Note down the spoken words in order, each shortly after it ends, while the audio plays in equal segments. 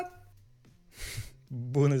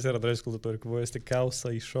Bună seara, dragi ascultători, cu voi este Causa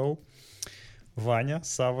Show, Vania,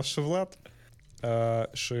 Sava și Vlad.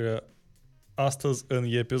 Și astăzi în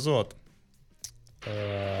episod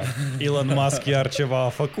Elon Musk iar ceva a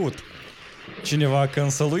făcut. Cineva a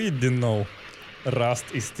canceluit din nou. Rust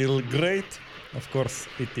is still great? Of course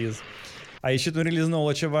it is. A ieșit un release nou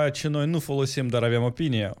la ceva ce noi nu folosim, dar avem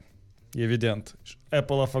opinie. Evident.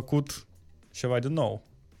 Apple a făcut ceva din nou.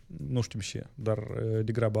 Nu știm și, dar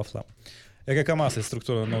degrabă aflăm. E că cam asta e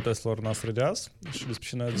structura noteselor noastre de azi și despre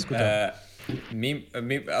ce noi discutăm.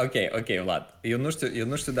 Ok, Vlad. Eu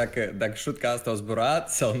nu știu dacă șutca asta a zburat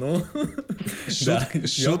sau nu.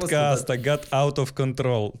 Șutca asta got out of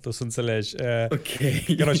control, tu să înțelegi. Ok.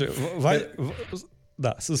 Короче,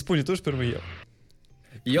 da, să spune tu și pe urmă eu.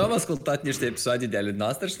 Eu am ascultat niște episoade de ale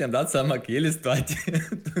noastre și ne-am dat seama că ele sunt toate,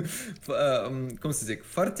 cum să zic,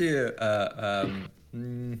 foarte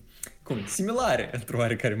similare într-o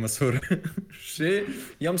oarecare măsură. Și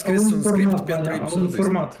eu am scris un script pentru episodul. Au un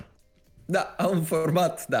format. Da, au un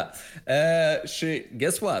format, da. Și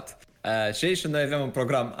guess what? Și noi avem un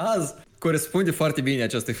program azi corespunde foarte bine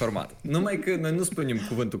acestui format. Numai că noi nu spunem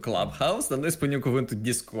cuvântul Clubhouse, dar noi spunem cuvântul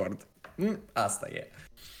Discord. Asta e.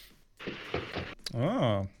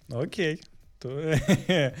 Ok.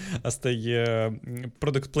 Asta e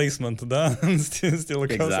product placement, da? În stilul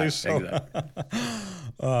Causa Show.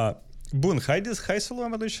 Exact. Bun, hai să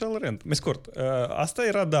luăm atunci la rând. Mai scurt,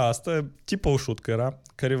 asta tipă o șutcă era,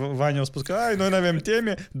 care Vania a spus că noi nu avem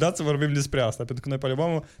teme, dați să vorbim despre asta, pentru că noi,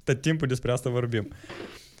 pe-albumul, tot timpul despre asta vorbim.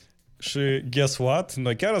 Și guess what?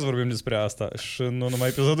 Noi chiar azi vorbim despre asta și nu numai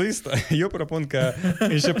episodul ăsta. Eu propun că,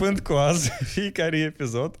 începând cu azi, fiecare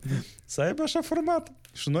episod să aibă așa format.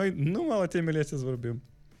 Și noi numai la temele astea să vorbim.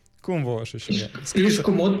 Cum vă așa și Ești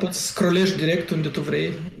comod, poți scrollezi direct unde tu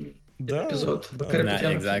vrei. Da,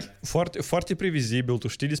 exact. Foarte previzibil, tu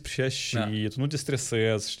știi despre ce și tu nu te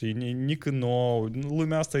stresezi, știi, nici nou,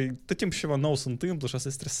 lumea asta, tot timpul ceva nou se întâmplă și asta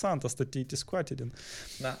e stresant, asta te scoate din...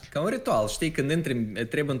 Da, ca un ritual, știi, când intri,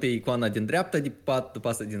 trebuie întâi icoana din dreapta de pe pat, după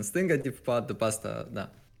asta din stânga de pe pat, după asta,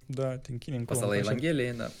 da. Da, te închini în asta la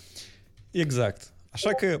Evanghelie, da. Exact.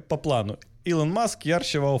 Așa că, pe planul, Elon Musk iar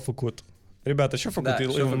ceva a făcut. Rебята, ce a făcut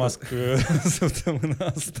Elon Musk săptămâna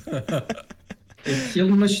asta? El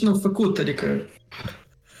nu a făcut, adică...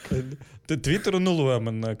 Twitter-ul nu luăm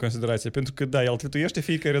în considerație, pentru că, da, el tweetuiește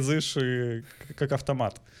fiecare zi și ca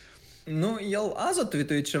automat. Nu, el azi a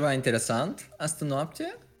tweetuit ceva interesant, asta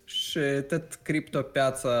noapte, și tot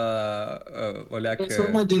criptopiața o leacă...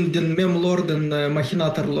 Transformat din meme lord în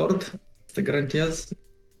machinator lord, te garantez.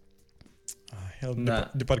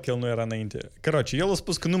 De parcă el nu era înainte. Короче, el a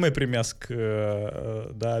spus că nu mai primesc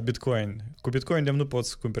Bitcoin. Cu Bitcoin nu poți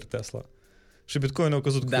să cumperi Tesla. Și Bitcoin a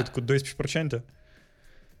căzut cu 12%?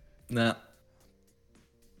 Da.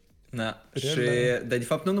 Și, dar de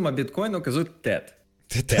fapt nu numai Bitcoin, a căzut TED.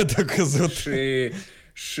 TED a căzut.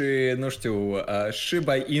 Și nu știu,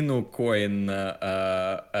 Shiba Inu Coin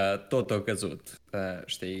tot a căzut.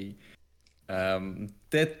 Știi?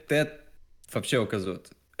 TED вообще a căzut.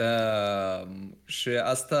 Și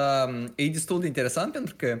asta e destul de interesant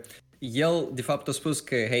pentru că el, de fapt, a spus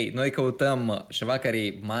că, hei, noi căutăm ceva care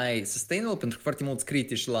e mai sustainable, pentru că foarte mulți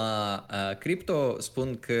critici la cripto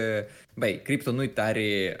spun că, băi, cripto nu e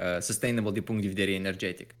tare sustainable din punct de vedere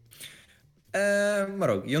energetic. Mă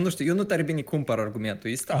rog, eu nu știu, eu nu tare bine cumpăr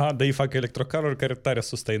argumentul ăsta. Aha, dar îi fac electrocaruri care tare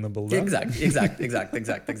sustainable, da?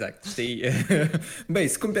 Exact. Știi? Băi,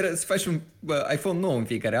 să faci un iPhone nou în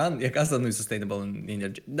fiecare an, e că asta nu e sustainable în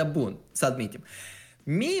energie. Dar bun, să admitem.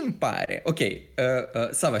 Mie îmi pare, ok,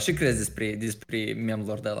 Sava, ce crezi despre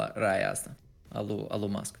memul de la raia asta, al lui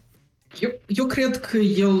Musk? Eu cred că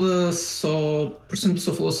el pur și simplu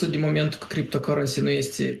s-a folosit din momentul că cryptocurrency nu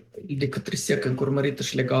este decât resec încurmărită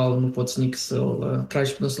și legal, nu poți nici să-l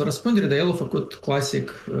tragi până să-l răspundere, dar el a făcut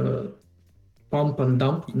clasic pump and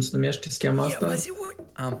dump, cum se numește schema asta.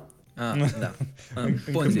 Da,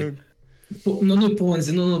 Ponzi.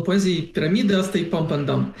 Nu Ponzi, e piramidă, asta e pump and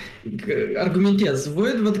dump. Argumentez.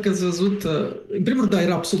 Voi văd că ați văzut... În primul rând,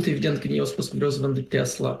 era absolut evident când eu spus că vreau să vând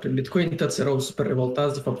Tesla prin Bitcoin, toți erau super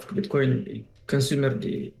revoltați de faptul că Bitcoin e consumer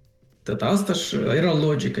de tot asta și era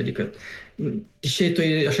logic, adică deși tu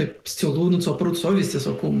e așa stilul, nu ți-a apărut soveste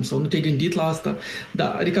sau cum, sau nu te-ai gândit la asta,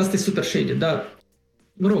 da, adică asta e super shady, dar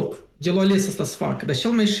mă rog, el a ales asta să facă, dar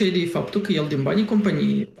cel mai shady e faptul că el din banii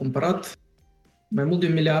companiei a cumpărat mai mult de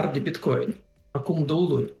 1 miliard de Bitcoin, acum 2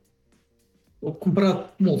 luni. Au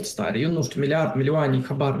cumpărat mult stare, eu nu știu, miliard, milioane,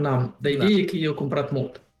 habar n-am, dar ideea e că eu au cumpărat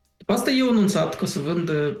mult. După asta eu anunțat că o să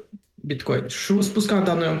vând Bitcoin și au spus că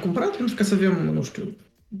da, noi am cumpărat pentru că să avem, nu știu,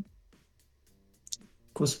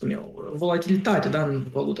 cum spun eu, volatilitate, da, în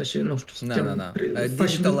valuta și, nu știu, Da.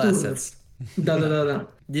 Digital assets.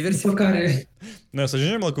 Da. Diversificare. Noi să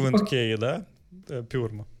ajungem la cuvântul cheie, da? Pe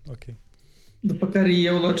urmă, ok. După care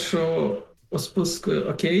eu luat și o spus că,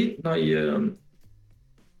 ok, noi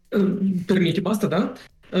permitem asta, da?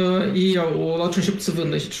 Ei au luat și început să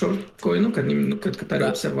vândă și short coin-ul, că nimeni nu cred că tare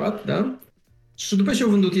observat, da? Și după ce au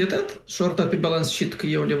vândut etat și au arătat pe balance sheet că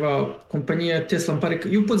e undeva compania Tesla, îmi pare că,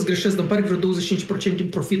 eu pot să greșesc, dar îmi pare că vreo 25% din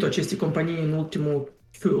profitul acestei companii în ultimul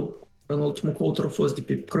quarter a fost de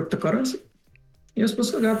pe cryptocurrency. Eu spus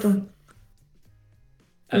că gata.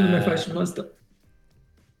 Nu mai facem asta.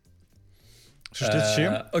 Și știți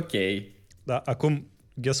ce? Ok. Da, acum,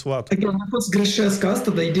 guess what? Adică nu pot să greșesc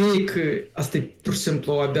asta, dar ideea e că asta e pur și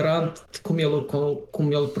simplu aberant cum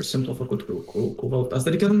el pur și simplu a făcut cu valuta asta.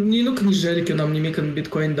 Adică nu că nici că eu n-am nimic în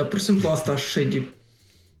Bitcoin, dar pur și simplu asta așa de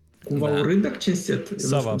cumva urât dacă cinstit.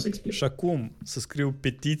 Sava, și acum să scriu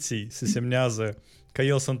petiții, se semnează ca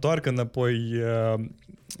el să întoarcă înapoi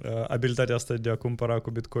abilitatea asta de a cumpăra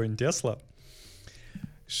cu Bitcoin Tesla.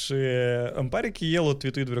 Și îmi pare că el a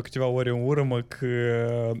tweetuit vreo câteva ore în urmă că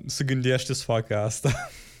se gândește să facă asta.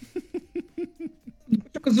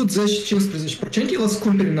 A căzut 10-15%, el să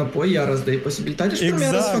cumpere înapoi, iar îți dai posibilitatea și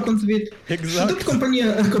urmează să facă un tweet. Exact. Și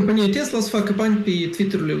tot compania Tesla să facă bani pe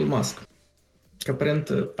Twitter-ul lui Musk. Că aparent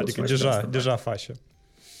adică deja face.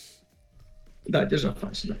 Da, deja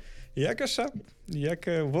face, da. Ia că așa, ia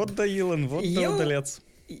că vot da Elon, vot da Udăleț.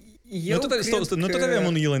 Nu tot aveam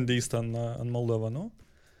un Elon de ăsta în Moldova, nu?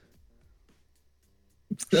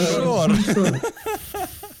 Sure.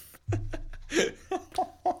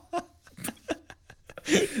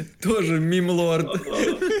 Тоже мим-лорд.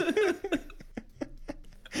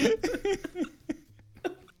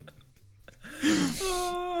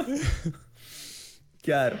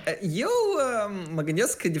 Chiar. Eu mă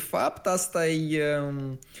gândesc că de fapt asta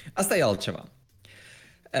e altceva.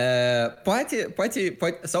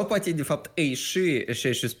 Poate de fapt ei și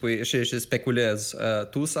speculez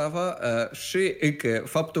tu, Sava, și că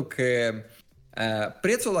faptul că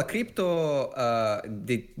prețul la cripto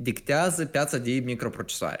dictează piața de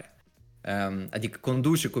microprocesoare. Adică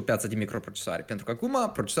conduce cu piața de microprocesoare. Pentru că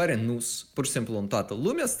acum procesoare nu sunt. Pur și simplu în toată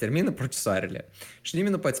lumea se termină procesoarele. Și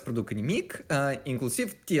nimeni nu poate să producă nimic,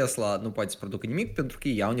 inclusiv Tesla nu poate să producă nimic pentru că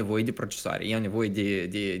ei au nevoie de procesoare, ei au nevoie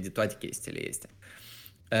de toate chestiile astea.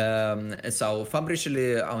 Sau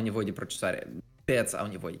fabricile au nevoie de procesoare, pieța au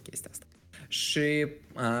nevoie de chestia asta. Și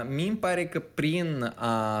mi pare că prin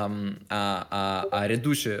a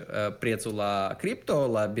reduce prețul la cripto,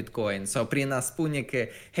 la Bitcoin, sau prin a spune că,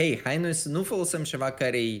 hei, hai noi să nu folosim ceva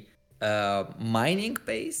care e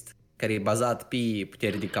mining-based, care e bazat pe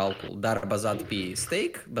putere de calcul, dar bazat pe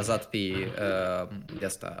stake, bazat pe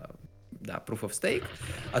proof of stake,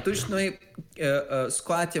 atunci noi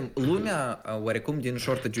scoatem lumea oarecum din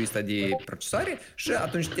shortage-ul ăsta de procesoare și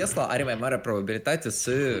atunci Tesla are mai mare probabilitate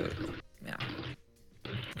să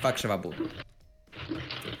fac ceva bun.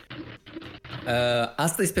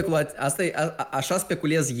 Asta e speculație, așa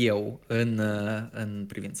speculez eu în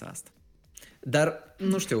privința asta. Dar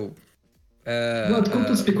nu știu. Vlad,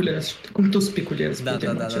 cum tu speculezi?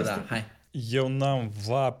 Da, hai. Eu n-am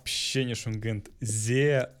вообще niciun gând.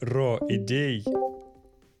 Zero idei.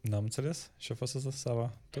 N-am înțeles? Ce-a fost asta,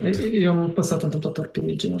 Sava? Eu am păsat întâmplător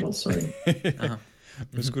pe general, sorry.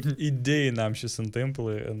 Pe scurt, idei n-am ce se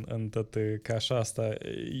întâmplă în tot ca așa asta.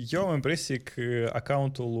 Eu am impresie că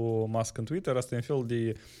accountul lui Musk în Twitter asta e un fel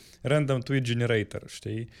de random tweet generator,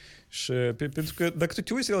 știi? Și pentru că dacă tu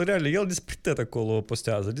te uiți, el despre tot acolo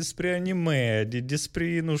postează, despre anime,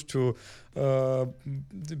 despre, nu știu,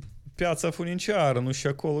 piața funinciară, nu știu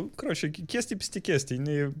acolo, corect, chestii peste chestii,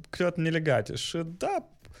 câteodată nelegate. Și da,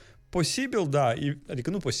 posibil, da, adică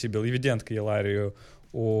nu posibil, evident că el are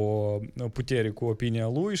o putere cu opinia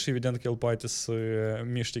lui și evident că el poate să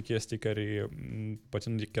miște chestii care poate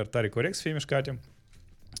nu chiar tare corect să fie mișcate.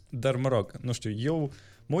 Dar, mă rog, nu știu, eu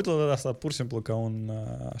mă uit la asta pur și simplu ca un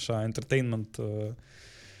așa entertainment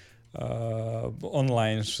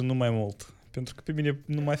online și nu mai mult. Pentru că pe mine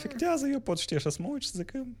nu mă afectează, eu pot ști așa să mă uit și să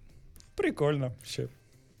zic că pricolnă și...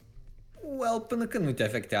 Well, până când nu te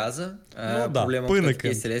afectează. Problema cu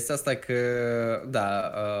chestiile astea asta că, da,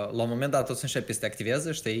 la un moment dat tot să începe să te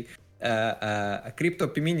activeze, știi? Cripto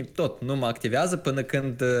pe mine tot nu mă activează până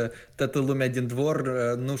când toată lumea din dvor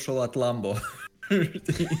nu și-a luat Lambo.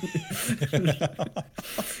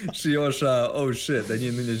 Și eu așa, oh shit, dar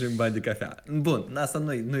nu ne ajung bani de cafea. Bun, asta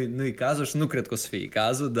nu-i cazul și nu cred că o să fie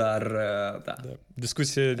cazul, dar da.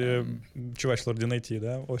 Discuție de cevașilor din IT,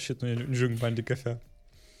 da? Oh shit, nu ne ajung bani de cafea.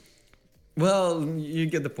 Well, you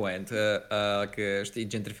get the point, că, știi,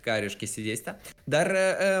 gentrificare și chestii de astea. Dar,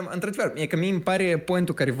 într-adevăr, e că mie îmi pare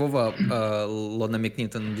pointul care vă l-a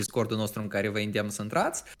namicnit în Discordul nostru în care vă îndemn să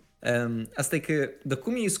intrați. Asta e că, de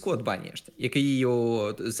cum ei scot banii ăștia? E că ei,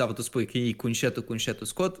 sau tu spui că ei cu încetul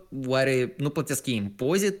scot, oare nu plătesc ei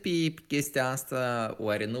impozit pe chestia asta?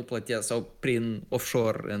 Oare nu plătesc, sau prin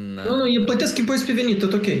offshore în... Nu, ei plătesc impozit pe venit,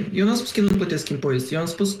 tot ok. Eu n-am spus că nu plătesc impozit, eu am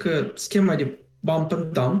spus că schema de bump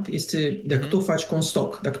and dump este dacă tu faci cu un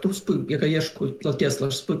stock. Dacă tu spui, e că ieși la Tesla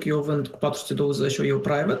și spui că eu vând cu 420 și eu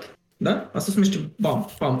private, da? Asta se numește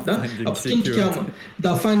bump, da? Funding secure.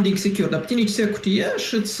 Da, funding secure. Dar pe tine ce se cutie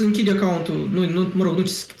și îți închide accountul, nu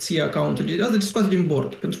ți accountul, de asta te scoate din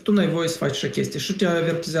board, pentru că tu n-ai voie să faci așa chestie și te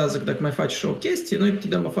avertizează că dacă mai faci așa o chestie, noi te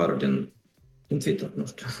dăm afară din Twitter, nu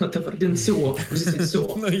știu, din SEO,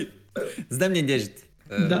 SEO. Îți dăm din deget.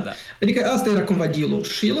 Da. Adică asta era cumva deal-ul.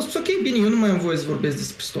 Și el a spus, ok, bine, eu nu mai am voie să vorbesc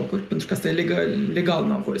despre stocuri, pentru că asta e legal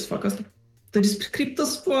n-am voie să fac asta. Dar despre cripto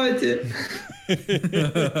poate.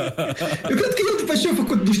 Eu cred că el după ce a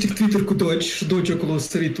făcut niște Twitter cu Doge și Doge acolo a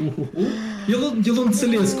sărit el a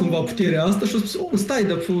înțeles cumva puterea asta și a spus, stai,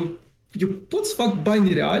 dar eu pot să fac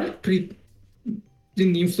bani reali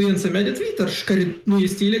din influența mea de Twitter și care nu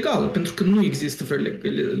este ilegală, pentru că nu există vreo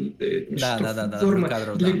formă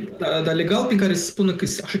legal prin care se spună că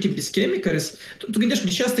sunt așa tip de scheme care tu gândești de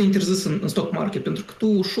ce asta e interzis în stock market, pentru că tu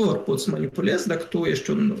ușor poți să manipulezi dacă tu ești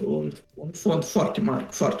un fond foarte mare,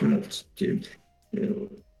 cu foarte mulți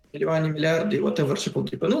milioane, miliarde, whatever și cum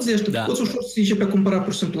trebuie. Nu zici, tu poți ușor să începi a cumpăra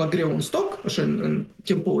pur și simplu la greu un stock, așa în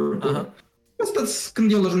timpul asta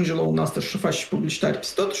când el ajunge la un asta și faci publicitate pe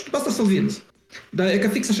tot și după asta să-l vinzi. Dar e că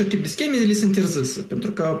fix așa tip de scheme le sunt interzise,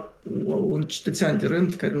 pentru că un cetățean de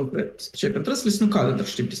rând care nu prea se pricepe în trăs, le sunt cală de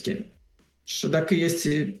așa tip de scheme. Și dacă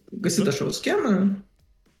este găsit așa o schemă,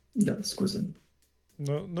 da, scuze.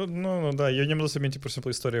 Nu, da, eu ne-am dus aminte pur și simplu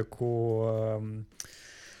istoria cu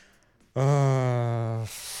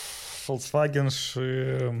Volkswagen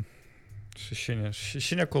și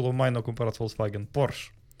cine acolo mai n-a cumpărat Volkswagen?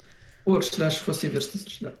 Porsche, da, și a fost invers,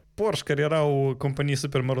 da. Porsche, care erau companii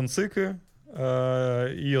super mărunțică,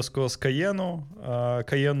 ei au scos Cayenne-ul,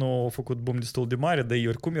 Cayenne-ul a făcut boom destul de mare, dar ei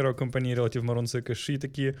oricum erau companii relativ mărunțică și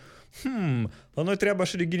tăchii, la noi treaba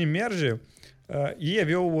așa de gine merge. Ei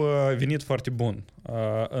aveau venit foarte bun.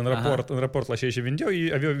 În raport la ceea ce vindeau,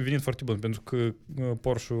 ei aveau venit foarte bun, pentru că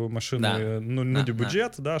Porsche-ul mașină nu de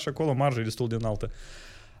buget, da, și acolo marja e destul de înaltă.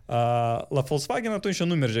 La Volkswagen atunci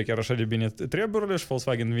nu mergea chiar așa de bine treburile și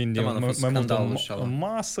Volkswagen vinde mai multă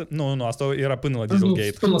masă. Nu, asta era până la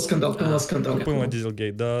Dieselgate. Până la scandal. Până la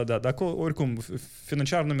Dieselgate, da. Dar oricum,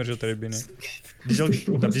 financiar nu mergea tare bine.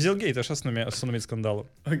 Dieselgate, așa s-a numit scandalul.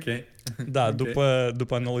 Ok. Da,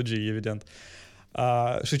 după analogie, evident.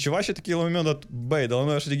 Și ceva și la un moment dat, băi, dar la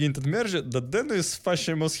noi așa de gine tot merge, dar de noi să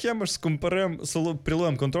facem o schemă și să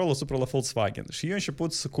preluăm controlul asupra la Volkswagen. Și eu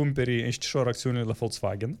început să cumperi înștișor acțiunile la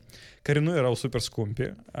Volkswagen, care nu erau super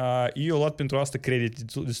scumpe. Eu luat pentru asta credit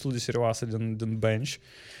destul de serioase din bench.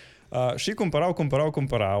 Și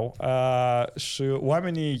cumpărau și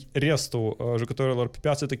oamenii, restul jucătorilor pe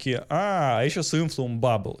piață tăchie, aici se umflă un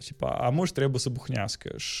bubble, tipa, amuși trebuie să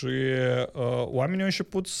buhnească. Și oamenii au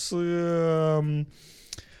început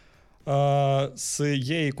să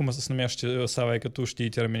iei, cum să se numește, Sava, că tu știi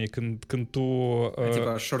termenii, când tu...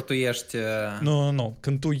 Tipa, shortuiești... Nu,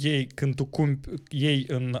 când tu iei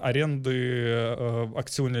în arendă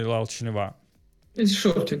acțiunile la altcineva. E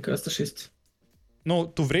shorting, asta și este.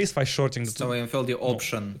 Nu, tu vrei să faci shorting. Sau e un fel de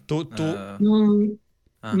option.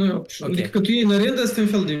 Nu e option. Okay. Adică tu iei în arendă, asta e un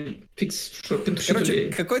fel de fix short pentru și tu iei.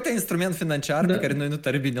 Какой-то instrument financiar pe care noi nu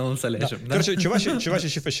tare bine îl înțelegem. Короче, ceva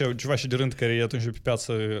și făceau, ceva și de rând care atunci pe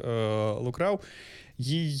piață lucrau,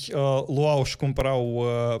 ei luau și cumpărau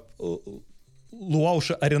luau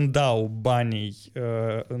și arendau banii,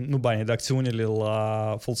 nu banii, dar acțiunile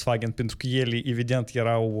la Volkswagen, pentru că ele, evident,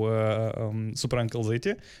 erau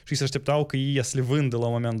supraîncălzite și se așteptau că ei să le vândă la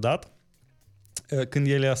un moment dat când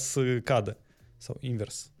ele să cadă. Sau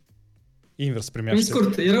invers. Invers primește. În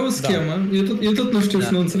scurt, era o schemă, eu tot nu știu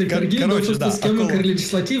și nu înțeleg Cargill, dar a fost o schemă în care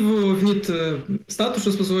legislativ a venit statul și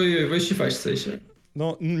a spus, voi ce faceți aici?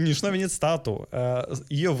 Nu, nici nu a venit statul.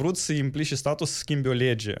 Eu vrut să implice statul să schimbe o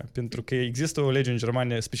lege, pentru că există o lege în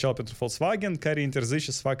Germania special pentru Volkswagen care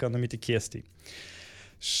interzice să facă anumite chestii.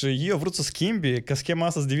 Și eu vrut să schimbe ca schema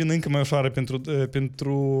asta să devină încă mai ușoară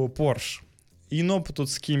pentru Porsche. Ei nu au putut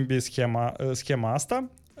schimbi schema asta,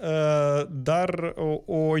 dar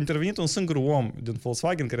a intervenit un singur om din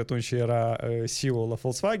Volkswagen, care atunci era CEO la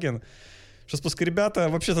Volkswagen, și a spus că, ребята,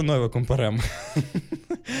 вообще-то noi vă cumpărăm.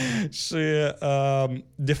 Și,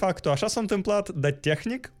 de fapt, așa s-a întâmplat, dar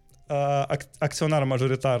tehnic, acționar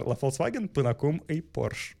majoritar la Volkswagen până acum e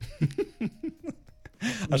Porsche.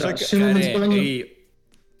 Așa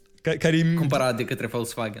că care e cumpărat de către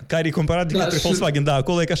Volkswagen. Care e cumpărat de către Volkswagen, da,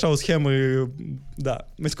 acolo e ca așa o schemă, da,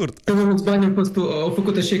 mai scurt. Cel mai mulți bani au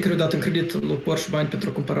făcut așa care au dat în credit lui Porsche bani pentru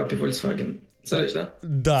a cumpăra pe Volkswagen. Înțelegi, da?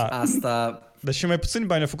 Da. Asta... Dar și mai puțini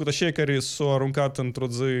bani au făcut așa care s-au aruncat într-o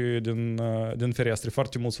zi din ferestre.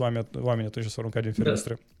 Foarte mulți oameni atunci s-au aruncat din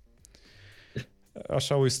ferestre.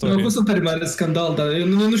 Așa o istorie. A fost un tare mare scandal, dar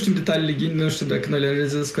noi nu știm detaliile, nu știu dacă noi le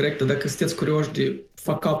realizez corect, dacă sunteți curioși de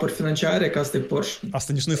fuck-up-uri financiare, că asta e Porsche.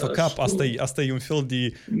 Asta nici nu e fuck-up, asta e un fel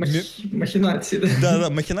de... Machinație. Da,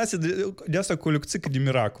 machinație de asta cu o lecțică de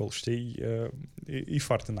miracol, știi? E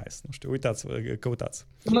foarte nice, nu știu, uitați-vă, căutați.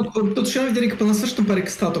 Totuși am vedere că până la sfârșit îmi pare că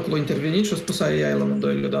statul acolo a intervenit și a spus aia la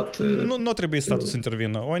amândoi le-a dat... Nu trebuie statul să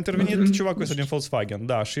intervină. A intervenit ceva cu ăsta din Volkswagen,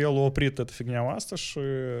 da, și el a oprit toată figneaua asta și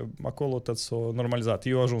acolo tot s-a normalizat.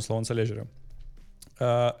 Eu am ajuns la o înțelegere.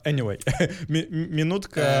 Anyway, minut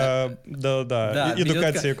că, da,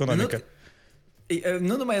 educație economică.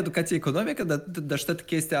 Nu numai educație economică, dar și toată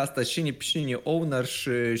chestia asta, și owner,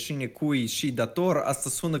 și cui, și dator, asta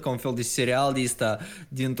sună ca un fel de serial de ăsta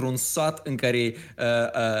dintr-un sat în care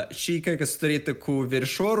și că e căsătorită cu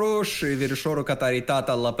verișorul și verișorul catare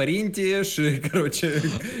tata la părinte și, короче...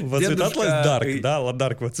 V-ați uitat la Dark, da? La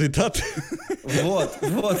Dark v-ați uitat?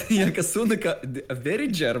 Вот, e că sună ca very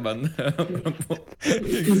German.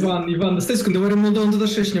 Ivan, stai secundă, oare Moldova nu dă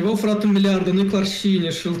și nevau furat 1 miliard, nu-i clar cine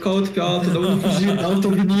și îl caut pe altul, dar unul fugit,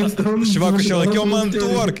 altul venit, dar unul... Ceva cu șoala,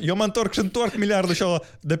 eu mă întorc și întorc miliardul și ăla,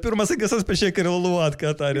 de pe urmă să găsesc pe cei care l-au luat ca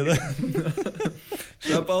atare, da? Și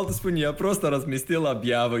pe altul spune, я просто разместил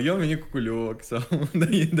объяву, eu am venit cu culiuc, sau,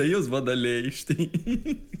 dar eu-s Vodalei, știi?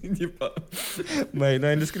 Băi,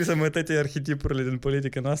 noi am descris toate arhetipurile din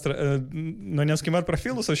politica noastră. Noi ne-am schimbat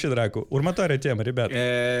profilul sau și dracu? Următoarea temă, ребят.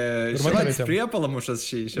 Ceva despre Apple am ușat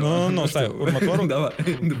și... Nu, stai, următorul...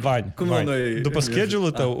 Vani. După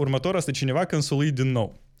schedule-ul tău, următorul este cineva consuluit din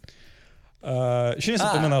nou. Cine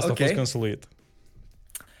săptămâna asta a fost consuluit?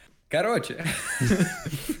 Короче,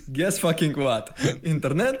 guess fucking what?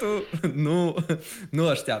 Internetul nu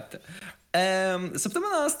așteaptă.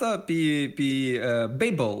 Săptămâna asta pe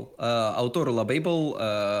Babel, autorul la Babel,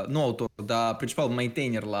 nu autor, dar principal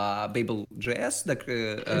maintainer la Babel.js, dacă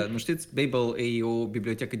nu știți, Babel e o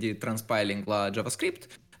bibliotecă de transpiling la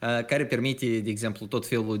JavaScript, care permite, de exemplu, tot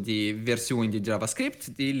felul de versiuni de JavaScript,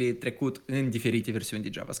 de le trecut în diferite versiuni de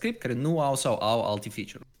JavaScript, care nu au sau au alte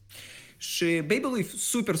feature-uri. Și Babel e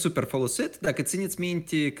super, super folosit. Dacă țineți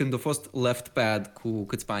minte când a fost LeftPad cu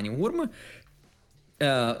câțiva ani în urmă,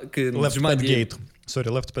 LeftPad Gate.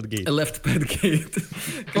 Sorry, LeftPad Gate. LeftPad Gate.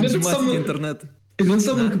 Când jumătate de internet. Nu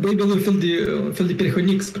înseamnă că Babel e un fel de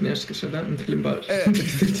perihonic, spuneași că așa, da? Între limbaj. Între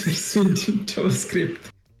diferite versiuni de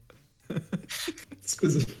JavaScript.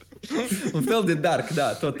 Scuze. Un fel de dark,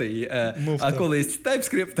 da, tot e. Acolo este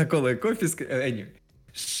TypeScript, acolo e CoffeeScript. Anyway.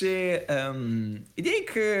 Și ideea e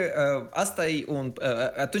că asta e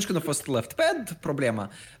atunci când a fost LeftPad,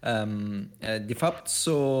 problema, de fapt,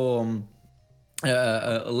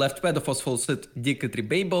 LeftPad a fost folosit de către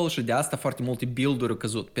Babel și de asta foarte multe build-uri au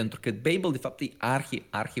căzut, pentru că Babel, de fapt, e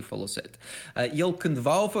arhi folosit. El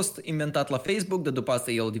cândva a fost inventat la Facebook, dar după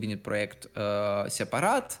asta el a devenit proiect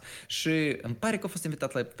separat și îmi pare că a fost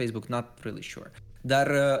inventat la Facebook, not really sure.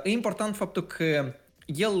 Dar e important faptul că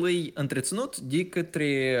el e întreținut de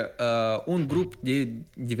către un grup de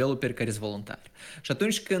developeri care sunt voluntari. Și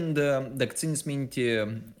atunci când, dacă țineți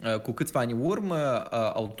minte, cu câțiva ani urmă,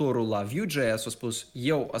 autorul la Vue.js a spus,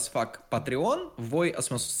 eu o să fac Patreon, voi o să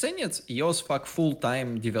mă susțineți, eu o să fac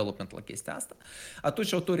full-time development la chestia asta.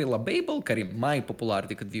 Atunci autorii la Babel, care e mai popular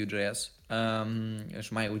decât Vue.js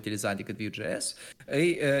și mai utilizat decât Vue.js,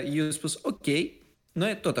 i-au spus, ok,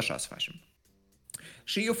 noi tot așa să facem.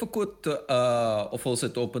 Și eu au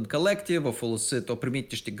folosit Open Collective, au primit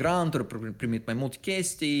niște granturi, au primit mai multe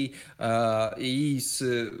chestii. Ei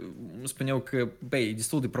spuneau că, e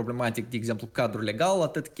destul de problematic, de exemplu, cadrul legal,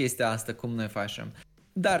 atât chestia asta, cum noi facem.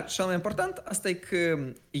 Dar, cel mai important, asta e că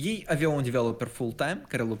ei aveau un developer full-time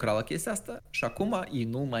care lucra la chestia asta și acum ei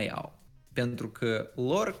nu mai au. Pentru că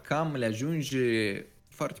lor cam le ajunge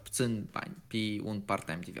foarte puțin bani pe un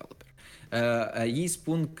part-time developer. Ei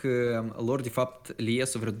spun că lor de fapt le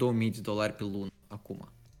ies vreo $2,000 pe lună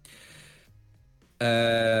acum.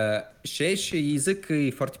 Și ei zic că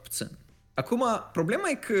e foarte puțin. Acum, problema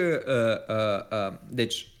e că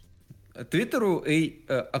deci Twitter-ul e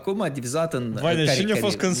acum divizat în... Vai, deci cine a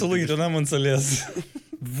fost consuluit? Eu n-am înțeles.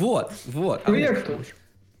 Vot. Proiectul.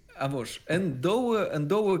 În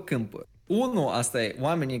două câmpuri. Unul, asta e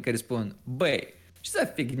oamenii care spun, băi, Ce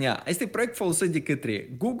să fignia? Este proiect folosit de către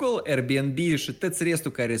Google, Airbnb și toți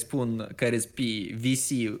restul care spun, care sunt pe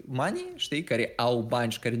VC money, știi, care au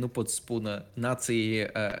bani și care nu pot spună nații $500.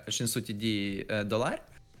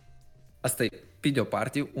 Asta e pe de o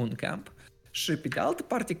parte un camp. Și pe de altă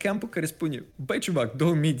parte campul care spune, băi ciuvac, $2,000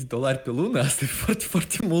 pe lună, asta e foarte,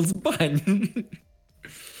 foarte mulți bani.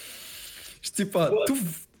 Și tipa, tu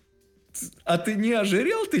a ты не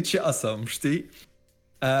ожирел ты часом, știi?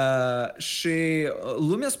 Și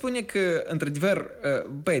lumea spune că, într-adevăr,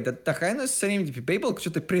 băi, dar hai noi să sărim de pe Babel, că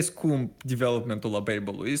ce-te prescump developmentul la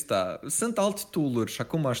Babel-ul ăsta. Sunt alte tool-uri și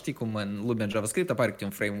acum știi cum în lumea JavaScript apare câte un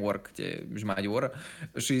framework de jumătate de oră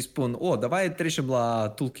și îi spun, давай trecem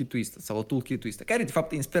la toolkit-ul ăsta sau la toolkit-ul ăsta, care de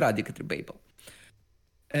fapt e inspirat de către Babel.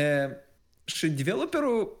 Și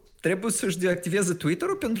developerul trebuie să-și deactiveze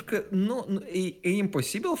Twitter-ul pentru că e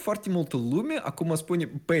imposibil, foarte multă lume acum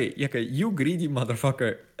spune, băi, e că you greedy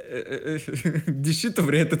motherfucker, deși tu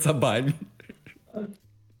vrei atâția bani.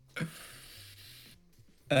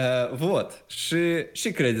 Вот.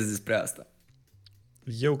 Și credeți despre asta?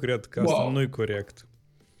 Eu cred că asta nu e corect.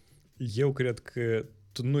 Eu cred că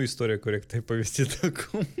tu nu istoria corectă ai povestit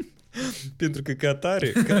acum. Pentru că ca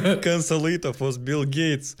tare, canceluit a fost Bill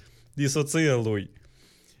Gates de soția lui.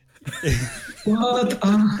 What?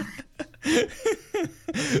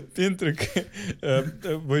 Pentru că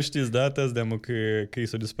voi știți, da, tăți de-amă că i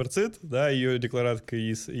s-a despărțit, da, eu declarat că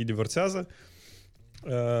îi divorțează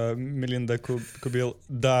Melinda cu Bill,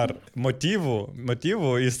 dar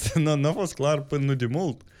motivul este, nu a fost clar până nu de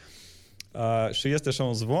mult. Și este așa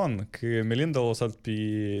un zvon că Melinda l-a lăsat pe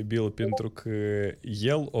Bill pentru că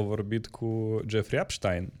el a vorbit cu Jeffrey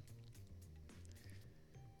Epstein.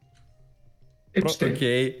 Epstein. Ok.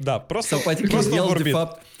 Da, prost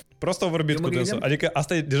a vorbit cu dânsul. Adică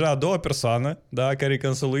asta e deja a doua persoană, da, care e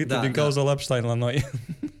canceluită din cauza la Epstein la noi.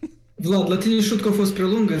 Vlad, la tine șutcă a fost prea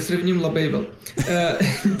lungă, să revenim la Babel.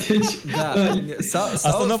 Deci,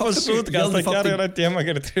 asta nu a fost șutcă, asta chiar era tema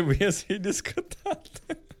care trebuie să fie discutată.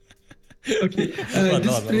 Ok.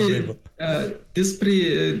 Despre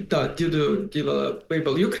de la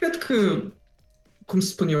Babel. Eu cred că, cum să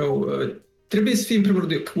spun eu, trebuie să fie în primul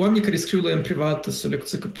rând, oamenii care scriu la în privat să le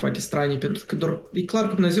cuțăcă poate stranii, pentru că doar, e clar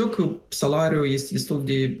cu Dumnezeu că salariul este destul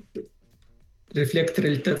de reflectă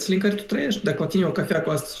realitățile în care tu trăiești. Dacă la tine o cafea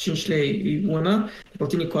costă 5 lei e una, dacă la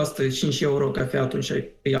tine costă 5 euro cafea, atunci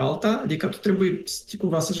e alta, adică tu trebuie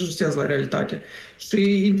cumva să ajustezi la realitate. Și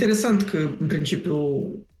e interesant că, în principiu,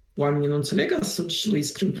 oamenii nu înțeleg asta și le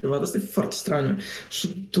scriu în privat. Asta e foarte straniu.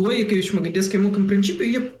 Și doi, că eu și mă gândesc că e mult în principiu,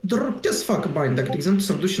 e doar putea să facă bani. Dacă, de exemplu,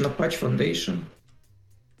 s-ar duce în Apache Foundation.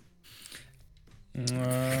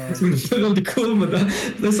 Nu știu de cum, da?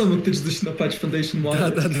 Dai seama că te duci în Apache Foundation.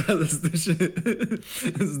 Da,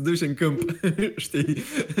 se duce în câmp, știi?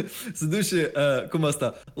 Se duce, cum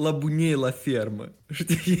asta, la bunei la fermă.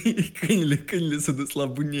 Știi? Câinile se duc la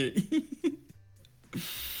bunei.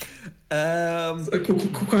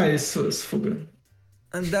 Cu care să fugă?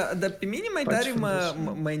 Dar pe mine mai tare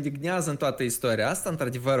mă indignează în toată istoria asta,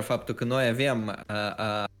 într-adevăr, faptul că noi avem,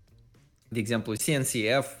 de exemplu,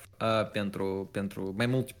 CNCF pentru mai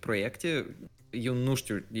multe proiecte. Eu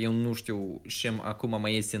nu știu și acum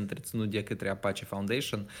mai este întreținut de către Apache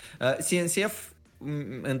Foundation. CNCF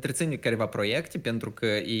întreține careva proiecte pentru că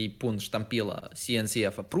ei pun ștampila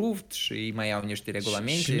CNCF approved și ei mai au niște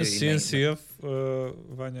regulamente. Și CNCF,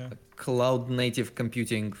 Vania? Cloud Native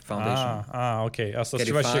Computing Foundation. Ok. Asta e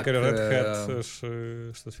ceva și care Red Hat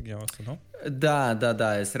și să fie asta, nu?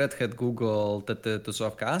 Da, este Red Hat, Google, toată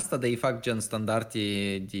tusovca asta, dar ei fac gen standarde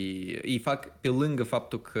ei fac, pe lângă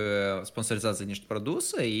faptul că sponsorizează niște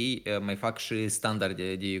produse, ei mai fac și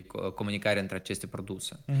standarde de comunicare între aceste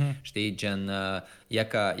produse. Știi, gen, e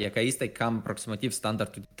ca este cam aproximativ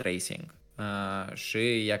standardul de tracing. Și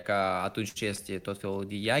e ca atunci este tot felul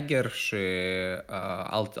de Jaeger și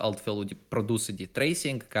alt felul de produse de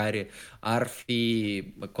tracing care ar fi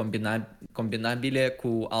combinabile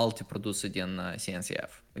cu alte produse din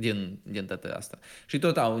CNCF, din toată asta. Și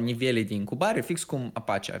tot au nivele de incubare, fix cum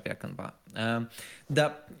Apache avea cândva.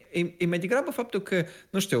 Dar e mai degrabă faptul că,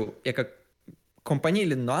 nu știu, e că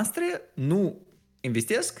companiile noastre nu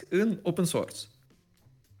investesc în open source.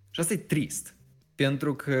 Și asta e trist.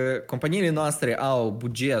 Pentru că companiile noastre au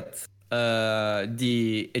buget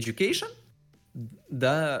de education,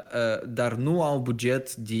 dar nu au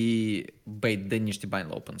buget de, dă niște bani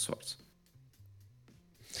la open source.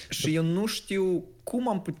 Și eu nu știu cum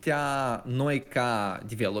am putea noi ca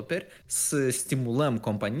developeri să stimulăm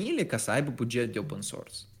companiile ca să aibă buget de open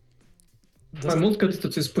source. Mai mult ca atât,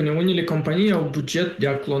 îți spune, unele companii au buget de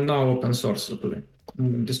a clona open source-urile.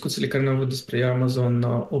 Discuțiile care ne-au avut despre Amazon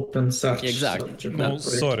Open Search. Exact. Ну,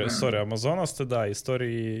 сорі, Amazon asta, da,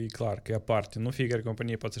 історії, clar, că e aparte. Nu fiecare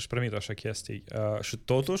companie poate să-și permită așa chestii. Și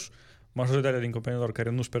totuși, majoritatea din companiilor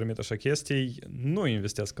care nu-și permit așa chestii nu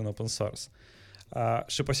investesc în open source.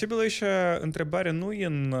 Și posibil aici întrebarea nu e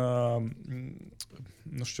în,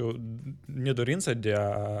 nu știu, nedorința de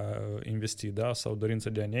a investi, da, sau dorința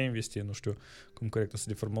de a ne investi, nu știu cum corect să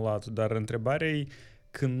de formulat, dar întrebarea e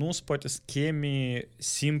că nu se poate scheme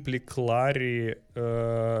simple, clare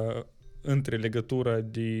între legătura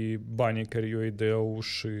de banii care eu îi dau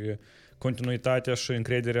și continuitatea și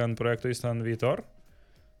încrederea în proiectul ăsta în viitor?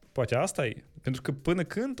 Poate asta e. Pentru că până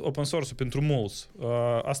când open source-ul pentru mulți,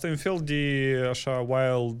 asta e un fel de așa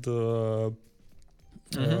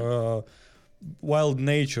wild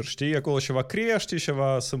nature, știi? Acolo ceva crește,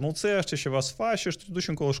 ceva se mulțește, ceva se face și tu te duci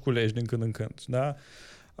încolo și culegi din când în când, da?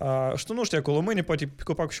 Și tu nu știi, acolo mâine poate pe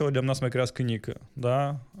copacul și ăla de-amna să mai crească nică,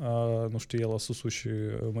 da? Nu știu, el la susul și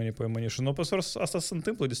mâine pe mâine. Și în open source asta se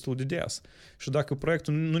întâmplă destul de des. Și dacă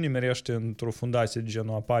proiectul nu nimerește într-o fundație de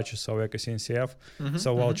genul Apache sau ECSNCF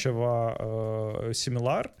sau altceva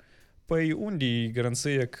similar, păi unde e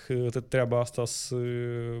garanția că treaba asta să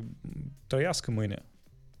trăiască mâine?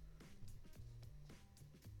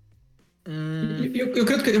 Eu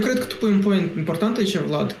cred că tu pui un point important aici,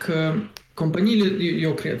 Vlad, că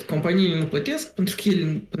companiile nu plătesc pentru că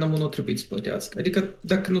ele până nu trebuie să plătească. Adică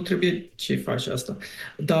dacă nu trebuie, ce faci asta?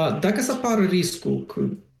 Dar dacă să apară riscul că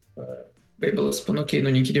Babel spune ok,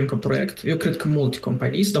 noi ne închidem ca proiect, eu cred că multe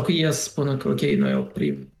companii, dacă ei spun că ok, noi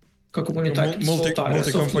oprim ca comunitate dezvoltare.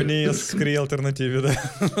 Multe companii scrie alternative, da?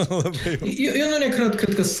 Eu nu neapărat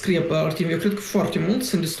cred că scrie alternative, eu cred că foarte mulți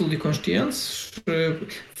sunt destul de conștienți și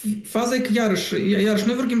faza e că iarăși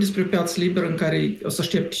noi vorbim despre o piață liberă în care o să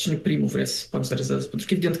aștepte cine primul vrea să sponsorizeze. Pentru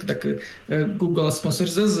că evident că dacă Google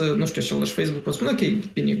sponsorizează, nu știu, așa, și Facebook o spune,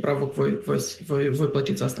 ok, bine, bravo că voi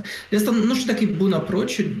plătiți asta. De asta nu știu dacă e bun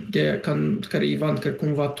approach de care Ivan, că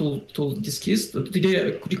cumva tu deschis,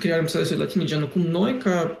 ideea cu care am să la tine, genul cum noi,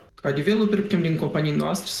 ca developer putem din companii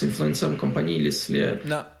noastre să influențăm companiile, să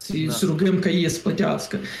rugăm ca ei să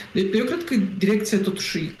plătească. Eu cred că direcția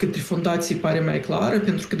totuși către fundații pare mai clară,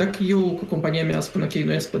 pentru că dacă eu cu compania mea spun ok,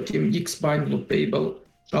 noi să plătim X bani lui Babel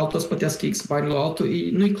și altul să plătească X bani lui altul,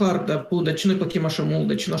 nu e clar, dar ce noi plătim așa mult,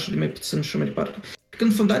 de ce nu așa de mai puțin și mai departe.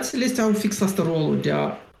 Când fundațiile astea au fix asta rolul de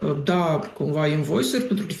a da cumva invoice-uri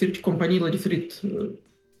pentru diferite companii la diferit.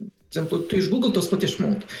 De exemplu, tu ești Google, tu o să plătești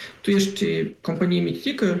mult. Tu ești companie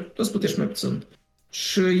mitică, tu o să plătești mai puțin.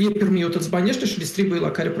 Și ei permit îți banii ăștia și distribuie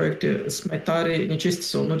la care proiecte sunt mai tare, necesită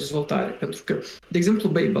sau nu dezvoltare. Pentru că, de exemplu,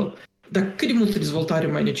 Babel, dar cât de multă dezvoltare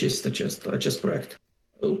mai necesită acest proiect?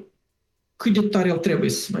 Cât de tare el trebuie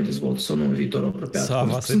să mai dezvolte sau nu în viitor apropiat?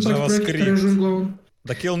 Sava, să JavaScript.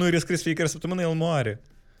 Dacă el nu e rescris fiecare săptămână, el moare.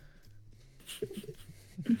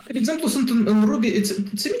 De exemplu, sunt în Ruby, ți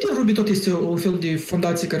minte în Ruby tot este un fel de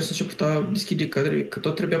fundație care se putea deschide, că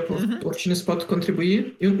tot trebuia oricine să poată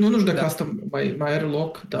contribui. Eu nu știu dacă asta mai are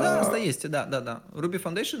loc. Da, asta este, da. Ruby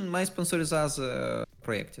Foundation mai sponsorizează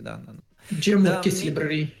proiecte, da. Gemuri, chestii,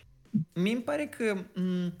 librării. Mi-mi pare că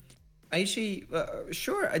aici e,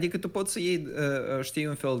 sure, adică tu poți să iei, știi,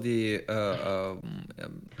 un fel de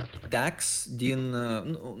tax din,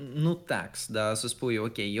 nu tax, dar să spui,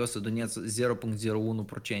 ok, eu să donez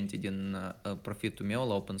 0,01% din profitul meu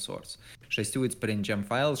la open source și să te uiți prin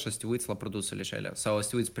Gemfile și să te uiți la produsele și alea sau să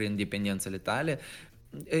te uiți prin dependențele tale.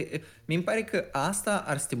 Mi-mi pare că asta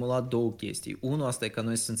ar stimula două chestii. Unul, asta e că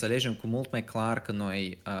noi să înțelegem cu mult mai clar că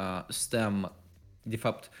noi stăm, de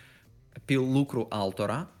fapt, pe lucru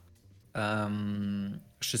altora,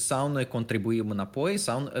 și sau noi contribuim înapoi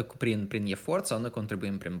sau prin efort sau noi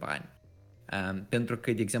contribuim prin bani. Pentru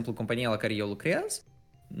că, de exemplu, compania la care eu lucrez,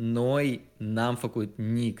 noi n-am făcut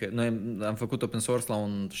noi am făcut open source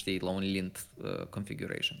la un lint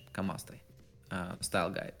configuration. Cam asta e.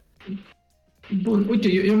 Style guide. Bun,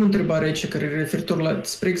 uite, eu am o întrebare aici care e referitor la,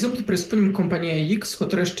 spre exemplu, presupunem compania X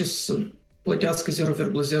hotărăște să plătească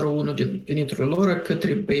 0,01 din veniturile lor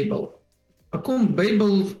către Babel. Acum,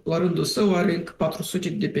 Babel, la rândul său, are încă 400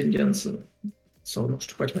 de dependență. Sau, nu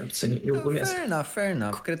știu, poate mai puțin, eu glumesc. Fair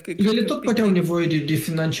enough. Cred că ele tot poate au nevoie de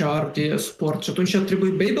financiar, de suport și atunci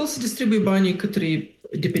trebuie Babel să distribuie banii către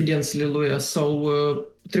dependențele lui sau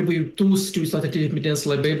trebuie tu să te uiți la toate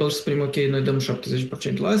dependențele la Babel și să spunem, ok, noi dăm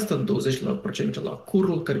 70% la asta, 20% la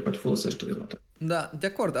curl care poate folosește de la ta. Da, de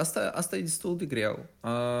acord, asta e destul de greu.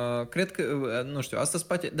 Cred că, nu știu, asta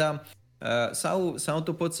spate, dar Sau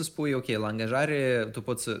tu poți să spui, ok, la angajare, tu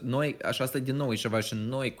poți să... Noi, așa asta din nou e ceva și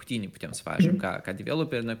noi cu tine putem să facem ca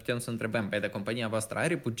developer, noi putem să întrebăm, băi, dar compania voastră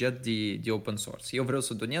are buget de open source. Eu vreau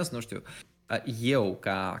să donez, nu știu, eu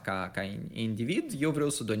ca individ, eu vreau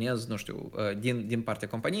să donez, nu știu, din partea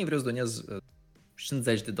companiei vreau să donez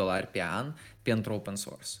 $50 pe an pentru open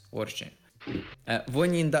source, orice. Voi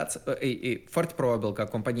ne dați, e foarte probabil ca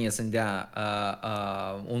compania să-mi dea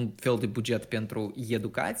un fel de buget pentru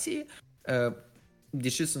educație,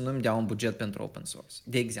 deși să nu-mi dea un buget pentru open source,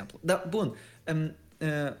 de exemplu. Dar, bun,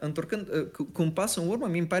 întorcând cu un pas în urmă,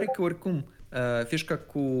 mi pare că oricum fișca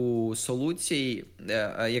cu soluții,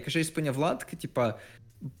 e ca și spune Vlad, că tipa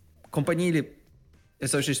companiile,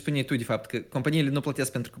 sau și spune tu de fapt, că companiile nu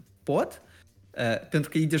plătesc pentru că pot, pentru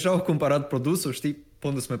că ei deja au cumpărat produsul, știi,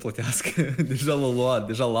 până să mai plătească, deja l-au luat,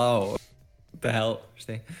 deja l-au, the hell,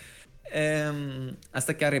 știi?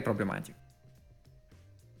 Asta chiar e problematic.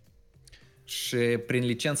 Și prin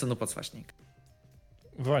licență nu poți face nimic.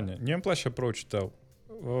 Vania, mie îmi place approach-ul tău.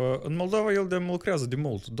 În Moldova el lucrează de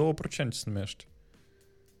mult, 2% se numește.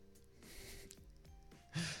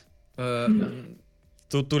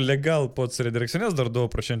 Tu legal poți să redirecționezi doar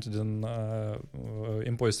 2% din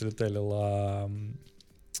impozitele tale la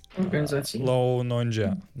organizații. La un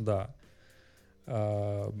ONG, da.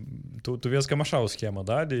 Tu vezi cam așa o schemă,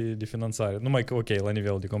 da, de finanțare. Numai că, ok, la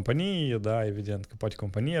nivel de companie, da, evident că poate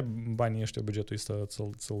compania banii ăștia, bugetul ăsta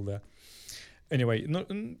ți-l dea. Anyway,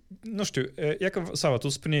 nu știu, e că, Sava, tu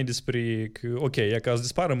spuneai despre că, ok, e că îți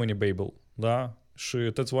dispară mâine Babel, da? Și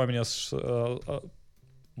toți oamenii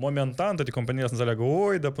momentan toate companiile să înțeleagă,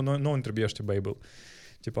 oi, dar nu îmi trebuiește Babel.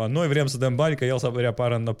 Tipa, noi vrem să dăm bani ca el să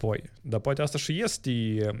reapară înapoi. Dar poate asta și este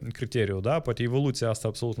criteriul, da? Poate evoluția asta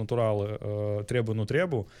absolut naturală, trebuie, nu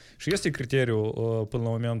trebuie. Și este criteriul până la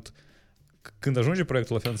moment când ajunge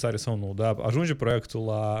proiectul la finanțare sau nu, da? Ajunge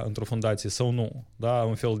proiectul într-o fundație sau nu, da?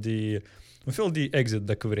 Un fel de exit,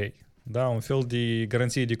 dacă vrei, da? Un fel de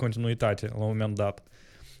garanție de continuitate la un moment dat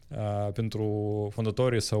pentru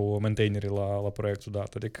fondatorii sau maintainerii la proiectul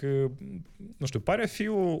dat. Adică, nu știu, pare a fi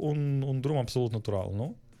un drum absolut natural,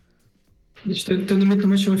 nu? Deci te-ai numit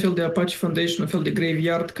numai și un fel de Apache Foundation, un fel de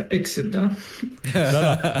graveyard ca exit, da?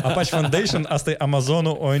 Da. Apache Foundation, asta e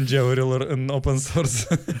Amazonul ONG-urilor în open source.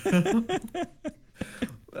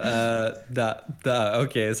 Da,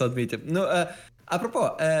 ok, să admitem. Nu,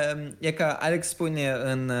 apropo, e că Alex spune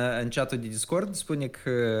în chatul de Discord, spune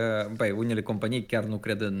că, băi, unele companii chiar nu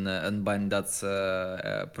cred în bani dați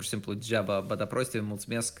pur și simplu degeaba, băda prostie,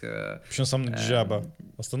 mulțumesc. Ce înseamnă degeaba?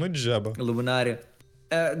 Asta nu e degeaba. Lumânare.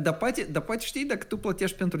 Dar poate știi, dacă tu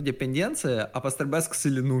plătești pentru dependență, apoi trebuiască să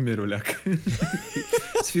le numeri, uleacă.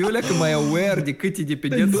 Să fii, uleacă, mai aware de câte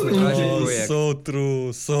dependențe să trage în proiect.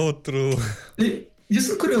 So true. Eu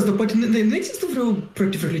sunt curios, dar poate nu există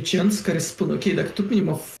vreo licență care spune, ok, dacă tu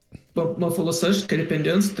mine mă folosești ca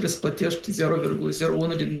dependență, trebuie să plătești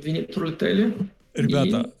 0,01 din veniturile tale?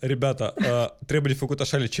 Rебята, trebuie de făcut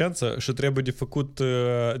așa licență și trebuie de făcut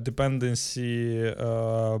dependency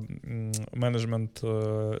management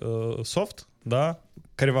soft, da?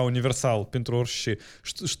 Careva universal pentru orice.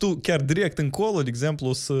 Și tu chiar direct încolo, de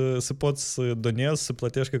exemplu, să poți să donezi, să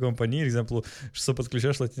plătești ca companie, de exemplu, și să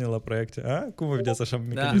podключești la tine la proiecte. A? Cum vă vedeți așa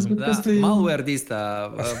mecanism? Da, malware de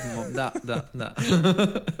ăsta. Da.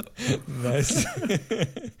 Nice.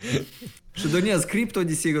 Și donezi cripto,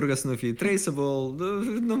 desigur că să nu fie traceable,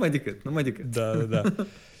 numai decât. Da.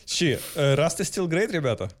 Și Rust e still great,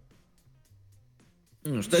 rебята?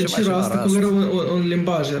 Nu știu, și Rust, acolo era un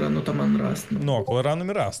limbaj, era nu taman Rust. Nu, acolo era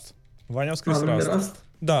numit Rust. Vania a scris Rust.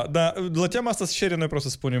 Da, la tema asta se cere noi просто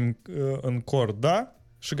spunem în core, da?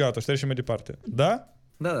 Și gata, și trecem mai departe. Da?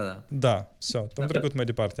 Da. Da, все, am trecut mai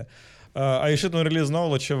departe. A ieșit un release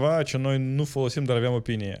nou la ceva ce noi nu folosim, dar avem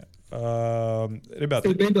opinie. Rебята.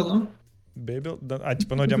 Babel, nu? Babel? Da,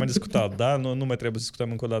 tipa noi am discutat, da? Nu mai trebuie să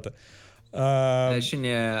discutăm încă o dată. Și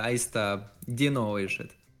asta, Dino a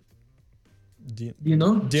ieșit.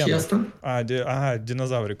 Dino? Și asta?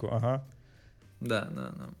 Dinozauricul, aha. Da.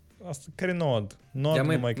 Asta care nod? Nod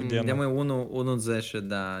numai că Dino. De-a mai 1.10,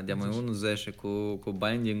 da. De-a mai 1.10 cu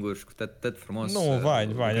binding-uri și cu tot frumos. Nu,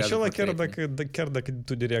 Vani. Acela chiar dacă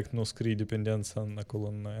tu direct nu scrii dependența acolo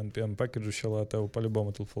în NPM package-ul și ăla tău,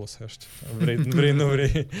 pe-albumă tu-l folosești. Vrei, nu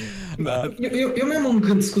vrei. Da. Eu mai am un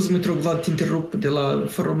gând, scuze-mă, te rog, Vlad, te întrerup de la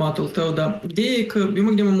formatul tău, dar ideea e că eu mă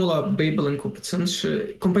gândeam mult la Babel încă puțin și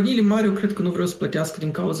companiile mari eu cred că nu vreau să plătească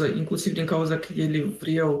inclusiv din cauza că ele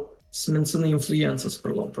vreau să mențină influența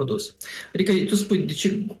asupra la un produs. Adică tu spui,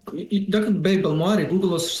 dacă Babel moare, Google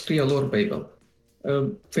o să scrie lor Babel.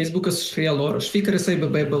 Facebook să-și fie lor și fiecare să aibă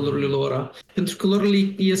Babel-urile lor. Pentru că lor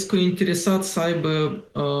le este interesat să aibă,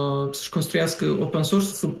 să-și construiască open source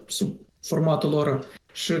sub formatul lor.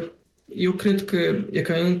 Și eu cred că e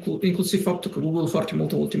ca inclusiv faptul că Google foarte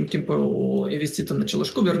mult în ultimul timp a investit în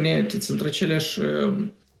același Kubernetes, între aceleași,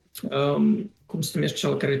 cum se numește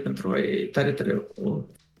cel care pentru tare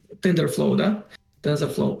TensorFlow, da?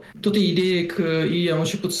 TensorFlow. Tot ideea că ei au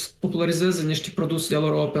început să popularizeze niște produse de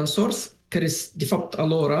lor open source, care sunt de fapt a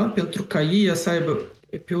lor, pentru ca ei să aibă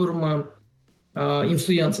pe urmă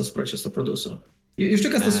influență asupra acestor produse. Eu știu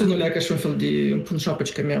că asta sună ca și un fel de pun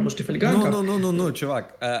șapăcica mea, nu știu, feliganca. Nu,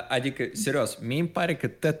 ciuvac. Adică, serios, mie îmi pare că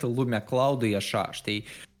toată lumea cloud e așa, știi?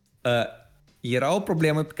 Era o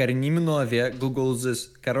problemă pe care nimeni nu avea. Google a zis,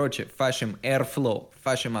 caroce, facem Airflow,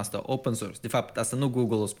 facem asta open source. De fapt, asta nu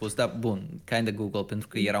Google a spus, dar bun, kinda Google, pentru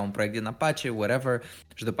că era un proiect din Apache, whatever.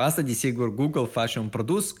 Și după asta, desigur, Google face un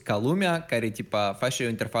produs ca lumea, care tipa face o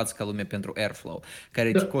interfață ca lumea pentru Airflow,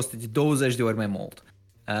 care te costă de 20 de ori mai mult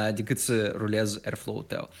decât să rulezi Airflow-ul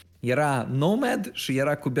tău. Era Nomad și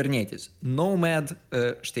era Kubernetes. Nomad,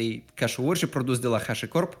 știi, ca și orice produs de la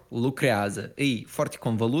HashiCorp, lucrează. E foarte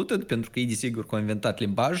convoluted, pentru că ei, desigur, au inventat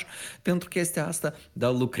limbaj pentru chestia asta,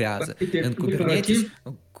 dar lucrează. În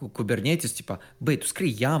Kubernetes, tipa, băi, tu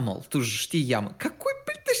scrii YAML, tu știi YAML. Какой,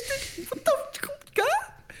 băi, tu știi?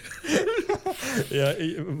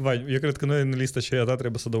 Vania, eu cred că noi în lista aceea ta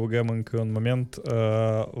trebuie să adăugăm încă un moment.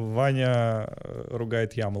 Vania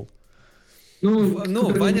rugat YAML.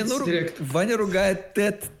 Vania rugat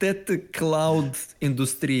tot cloud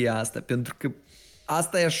industria asta, pentru că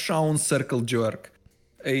asta e așa un circle jerk.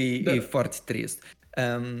 E foarte trist.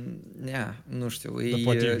 Nu știu,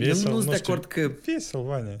 eu nu sunt de acord că... Vesel,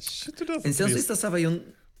 Vania. În sensul ăsta, Sava, eu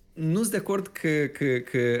nu sunt de acord că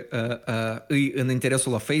e în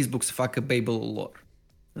interesul la Facebook să facă Babel-ul lor.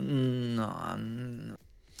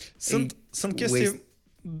 Sunt chestii...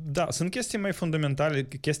 Da, sunt chestii mai fundamentale,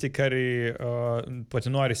 chestii care poate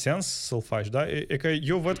nu are sens să-l faci, da? E că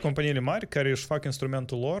eu văd companiile mari care își fac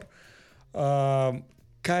instrumentul lor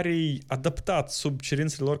care e adaptat sub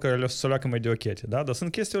cerințele lor care se leacă mai de ochete, da? Dar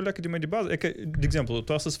sunt chestii o leacă de mai de bază. E că, de exemplu,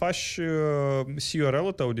 tu o să-ți faci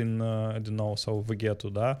CURL-ul tău din nou sau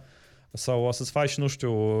wget-ul, da? Sau o să-ți faci, nu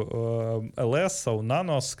știu, LS sau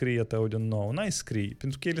Nano o să scrie tău din nou. N-ai scrie,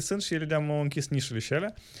 pentru că ele sunt și ele de-am închis nișele și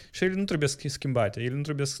ele și ele nu trebuie schimbate, ele nu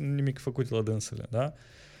trebuie nimic făcut la dânsele, da?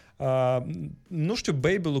 Nu știu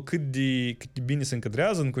Babel-ul cât de bine se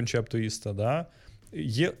încadrează în conceptul ăsta, da?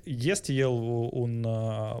 Este el un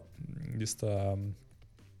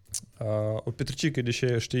o petricică de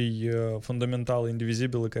ce știi fundamentală,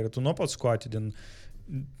 indivizibilă, care tu nu o poți scoate din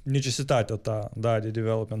necesitatea ta, da, de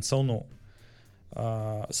development sau nu.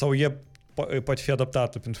 Sau poate fi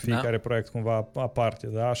adaptată pentru fiecare proiect cumva aparte,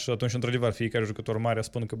 da? Și atunci, într-adevăr, fiecare jucător mare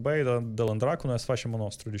spune că, băi, de la dracu noi să facem a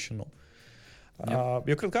nostru, deși nu.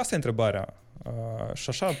 Eu cred că asta e întrebarea. Și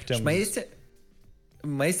așa putem... Și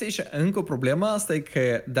mai este și încă o problemă, asta e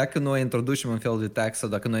că dacă noi introducem un fel de taxă,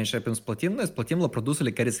 dacă noi începem să plătim, noi plătim la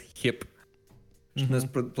produsele care sunt hip. Și noi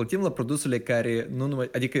plătim la produsele care nu numai...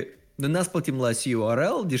 Adică noi n-ați plătim la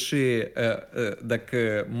CURL, deși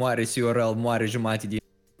dacă moare CURL, moare jumătate de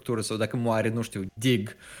infrastructură, sau dacă moare, nu știu,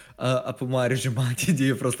 dig, apoi moare jumătate de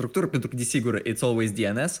infrastructură, pentru că, desigur, it's always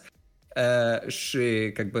DNS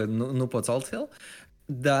și, nu poți altfel.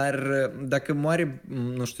 Dar dacă moare,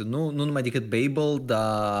 nu știu, nu numai decât Babel,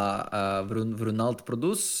 dar vreun alt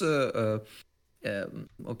produs,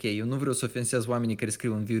 ok, eu nu vreau să ofensez oamenii care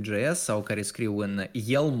scriu în Vue.js sau care scriu în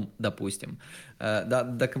Elm, допустим. Dar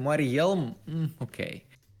dacă moare Elm, ok.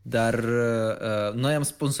 Dar noi am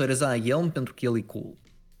sponsorizat Elm pentru că el e cool,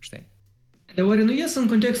 știi? Dar oare nu ies în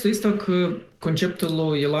contextul ăsta că conceptul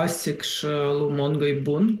lui Elastic și lui Mongo e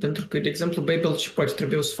bun? Pentru că, de exemplu, Babel ce poate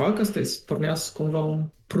trebuie să facă asta e să pornească cumva un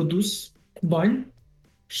produs cu bani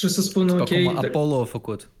și să spună ok... Cum Apollo a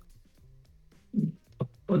făcut.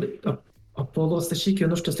 Apollo asta și că eu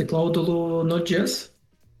nu știu, asta e cloud-ul lui Node.js?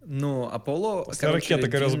 Nu, Apollo... Asta e racheta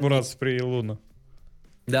care a zburat spre lună.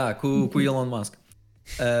 Da, cu Elon Musk.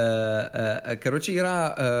 Короче,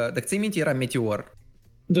 era... Dacă ții minte, era Meteor.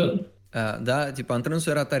 Da. Da, tipa,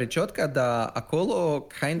 întrânsul era tare ciotca, dar acolo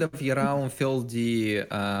kind of era un fel de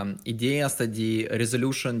ideea asta de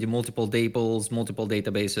resolution de multiple tables, multiple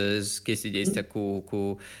databases, chestii de astea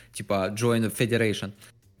cu tipa join federation.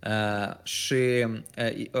 Și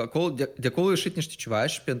de acolo a ieșit niște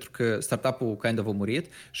civași, pentru că startup-ul kind of a murit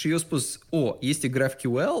și eu spus, este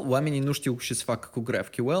GraphQL, oamenii nu știu ce să facă cu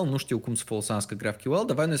GraphQL, nu știu cum să folosească GraphQL,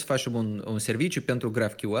 dar noi să facem un serviciu pentru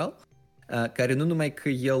GraphQL. care nu numai că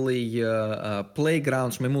el e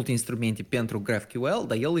playground și mai multe instrumente pentru GraphQL,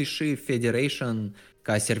 dar el e și federation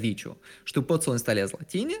ca serviciu. Și tu poți să-l instalezi la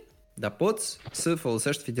tine, dar poți să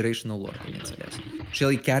folosești federation-ul lor, bineînțeles. Și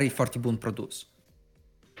el chiar e foarte bun produs.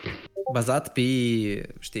 Bazat pe,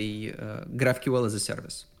 știi, GraphQL as a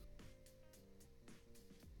service.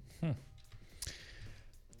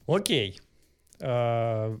 Ok.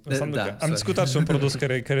 Am discutat și un produs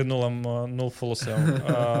care nu-l foloseam.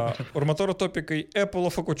 Următorul topic e Apple a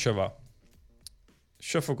făcut ceva.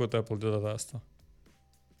 Ce a făcut Apple de data asta?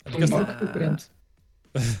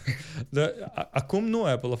 Da, acum nu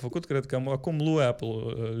Apple a făcut, cred că acum lui Apple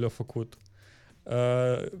le-a făcut.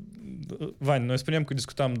 Vani, noi spuneam că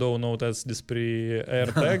discutam două noutăți despre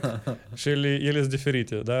AirTag și ele sunt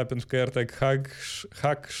diferite, da? Pentru că AirTag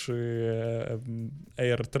Hack și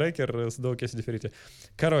Air Tracker sunt două chestii diferite.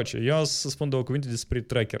 Caroce, eu o să spun două cuvinte despre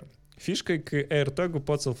tracker. Fișca e că AirTag-ul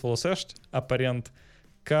poți să-l folosești aparent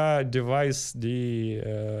ca device de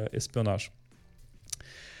espionaj.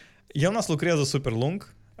 El n-a să lucrează super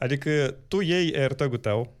lung, adică tu iei AirTag-ul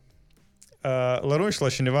tău, îl arunci la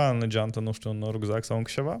cineva în geantă, nu știu, în rucsac sau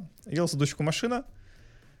încă ceva, el se duce cu mașina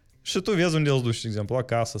și tu vezi unde el se duce, de exemplu,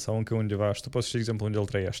 acasă sau încă undeva și tu poți ști, de exemplu, unde el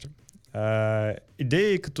trăiește. Ideea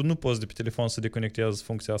e că tu nu poți de pe telefon să deconectezi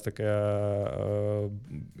funcția asta ca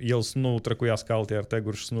el să nu trăcuiască alte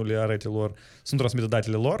AirTag-uri și să nu le arate lor, să nu transmită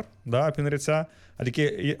datele lor, da, prin rețea, adică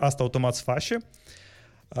asta automat se face,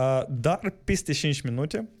 dar peste 5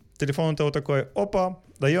 minute telefonul tău tăcoie, opa,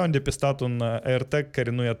 dar eu am depistat un AirTag care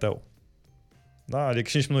nu e tău. Da, adică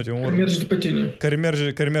 5 minute care merge după tine.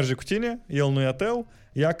 Care merge cu tine, el nu e tău,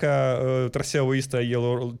 ia ca traseul ăsta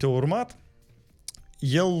el te-a urmat,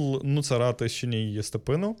 el nu-ți arată cine e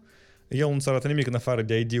stăpânul, el nu-ți arată nimic în afară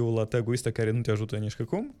de ID-ul la tag-ul ăsta care nu te ajută nici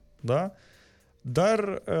cum, da?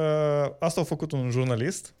 Dar asta a făcut un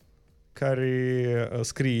jurnalist care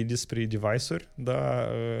scrie despre device-uri, da,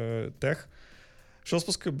 tech, și a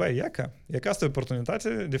spus că, băi, ia ca asta e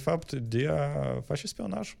oportunitate, de fapt, de a face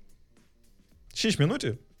spionaj. 5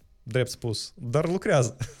 minute, drept spus, dar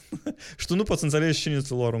lucrează. Și tu nu poți înțelegi cine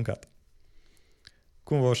ți l-a aruncat.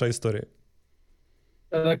 Cum va așa istorie?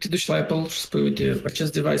 Dacă te duci la Apple și spui, uite,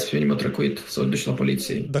 acest device pe mine m-a trăcuit, sau duci la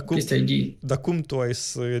poliție, este ID. Dar cum tu ai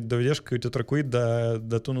să dovedești că te-a trăcuit,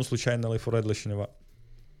 dar tu nu случайно l-ai furat de la cineva?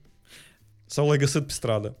 Sau l-ai găsit pe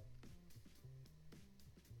stradă?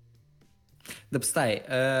 Dar stai,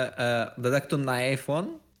 dar dacă tu n-ai iPhone?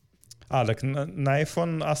 Dacă n-ai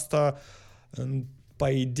iPhone, asta pe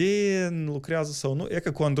idee lucrează sau nu? E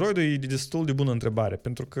că cu Android-ul e destul de bună întrebare,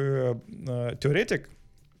 pentru că teoretic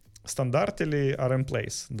standardele are in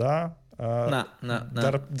place, da?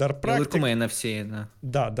 Dar practic... Oricum e NFC, da.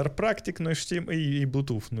 Da, dar practic noi știm, e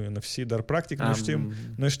Bluetooth, nu e NFC, dar practic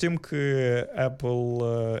noi știm că Apple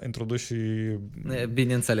introduce...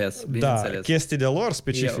 Bineînțeles. Chestii de lor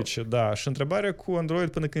specifice, da, și întrebarea cu Android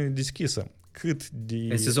până când e deschisă. Cât de...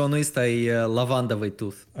 În sezonul ăsta e lavandă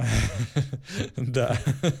tooth. Da.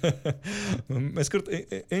 Mai scurt,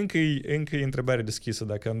 încă e întrebare deschisă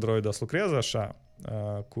dacă Android o să lucrează așa,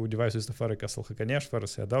 cu device-ul ăsta fără ca să-l hăcănești, fără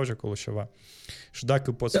să-i adaugi acolo ceva. Și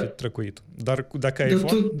dacă poți fi trăcuit. Dar dacă ai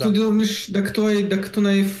iPhone...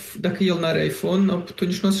 Dacă el n-are iPhone, tu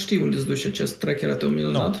nici nu o să știi unde îți duce acest tracker a tău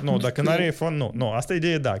minunat. Nu, dacă n-are iPhone, nu. Asta e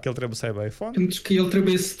ideea, da, că el trebuie să aibă iPhone. Pentru că el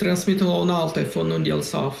trebuie să transmită la un alt iPhone unde el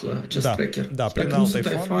se află, acest tracker. Da, prin alt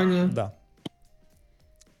iPhone, da.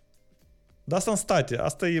 Dar asta în state,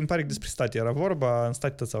 asta îmi pare că despre state era vorba, în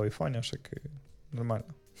state toți au iPhone, așa că normal.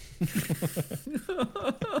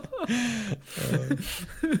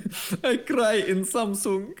 I cry in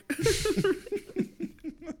Samsung.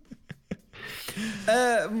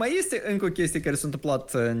 Mai este încă o chestie care s-a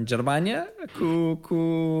întâmplat în Germania cu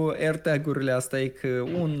AirTag-urile astea, e că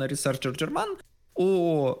un researcher german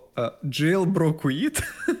o jailbrokuit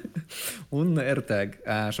un AirTag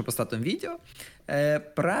și a postat un video.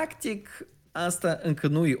 Practic, asta încă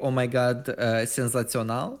nu e, oh my god,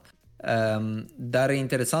 senzațional, dar e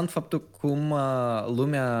interesant faptul cum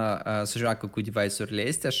lumea se joacă cu device-urile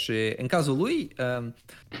astea și în cazul lui,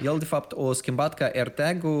 el de fapt a schimbat ca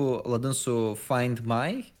AirTag-ul la dânsul Find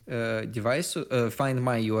My Find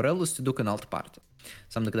My URL-ul să te ducă în altă parte.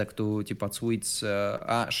 Înseamnă că dacă tu tipa îți uiți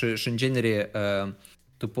și în genere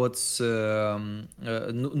tu poți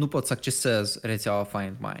nu poți accesezi rețeaua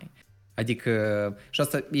Find My. Adică, și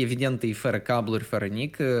asta evident e fără cabluri, fără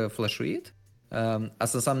nic, flashuit.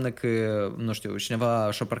 Asta înseamnă că, nu știu,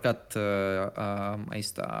 cineva și-a parcat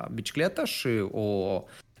bicicleta și o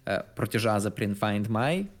protejează prin Find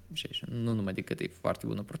My, și nu numai decât e foarte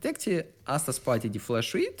bună protecție, asta se poate de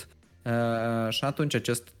flashuit și atunci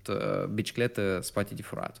acest bicicletă se poate de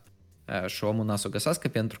furat. și omul n-a să o găsească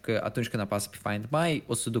pentru că atunci când apasă pe Find My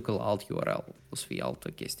o să ducă la alt URL, o să fie altă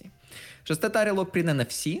chestie. Și asta are loc prin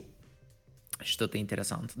NFC și tot e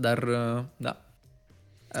interesant, dar da.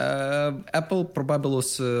 Apple probabil o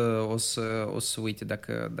să uite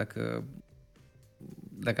dacă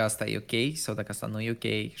asta e ok sau dacă asta nu e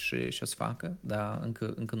ok și o să facă, dar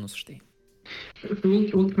încă nu se știe.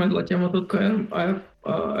 Ultima de la tema tot că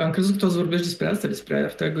am crezut că tu ați vorbești despre asta, despre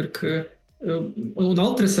AirTag-uri, că un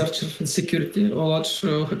alt researcher în security a luat și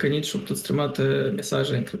a hackanit și a putut streamat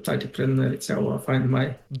mesaje încriptate prin rețeaua Find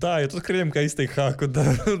My. Da, eu tot credem că este hack-ul,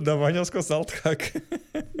 dar Vania a scos alt hack.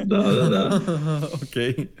 Da.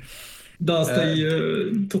 Ok. Da, asta e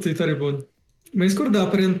tot e tare bun. Mai scurt, da,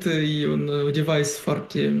 aparent e un device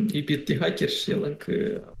foarte iubit de hacker și el încă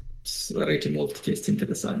răce multe chestii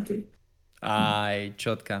interesante. Ai,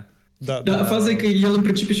 ciotca. Da, faza e că el în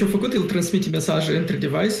principiu și-a făcut, el transmite mesaje între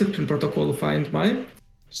device-uri prin protocolul Find My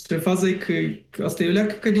și faza e că asta e o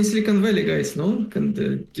leacă ca din Silicon Valley, guys, nu? Când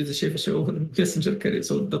te ziceai așa un messenger care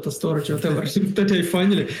sau data storage, whatever, și toate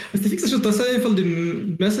iPhone-ile. Asta e fix așa, asta e fel de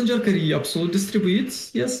messenger care e absolut distribuit,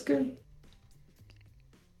 yes, că...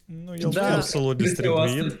 Nu, el nu e absolut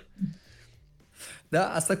distribuit.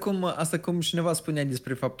 Da, asta cum cineva spunea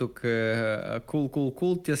despre faptul că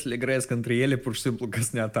cool, Tesla grăiesc între ele pur și simplu că să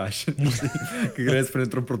ne atași. Că grăiesc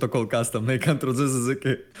printr-un protocol custom. Noi ca într-o zi să zic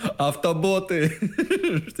că aftabote.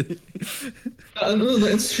 Nu,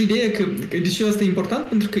 dar și ideea că de ce asta e important,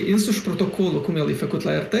 pentru că însuși protocolul, cum el e făcut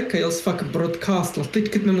la AirTag, ca el să facă broadcast la atât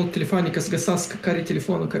cât mai mult telefoane ca să găsească care e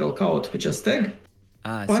telefonul care îl caută pe acest tag.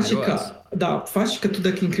 Faci că tu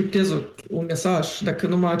dacă încriptezi un mesaj, dacă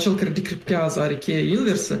numai acel care decriptează are cheie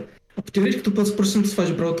inversă, teoretic tu poți pur și simplu să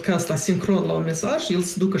faci broadcast asincron la un mesaj, el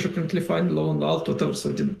se ducă și prin telefon la un altul tău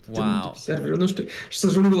sau din server, nu știu, și să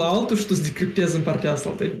ajungă la altul și tu să decriptezi în partea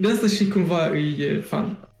asta. De asta și cumva e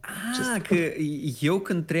fan. Că eu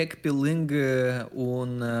când trec pe lângă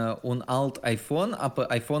un alt iPhone,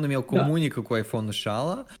 iPhone-ul meu comunică cu iPhone-ul și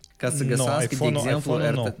ala, ca să găsească, de exemplu,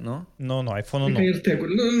 AirTag, nu? Nu, iPhone-ul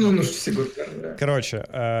nu. Nu știu sigur. Короче,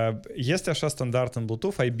 este așa standard în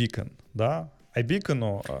Bluetooth, iBeacon, da?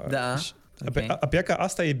 iBeacon-ul... Da, Apia că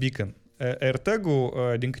asta e beacon.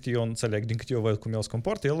 AirTag-ul, din câte eu înțeleg, din câte eu văd cum el se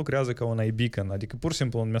comportă, el lucrează ca un iBeacon, adică pur și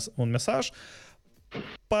simplu un mesaj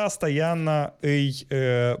постоянно îi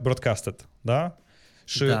broadcasted, da?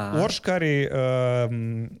 Și oricare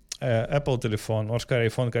Apple telefon, oricare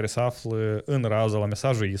iPhone care se află în rază la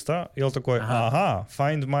mesajul ăsta, el tăcoi,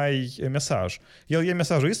 Find My mesaj. El e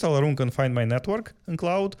mesajul ăsta, îl aruncă în Find My Network, în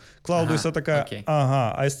cloud. Cloud-ul ăsta tăca,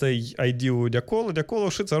 asta e ID-ul de acolo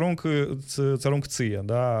și îți aruncă ție,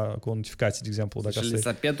 da? Cu notificații, de exemplu. Și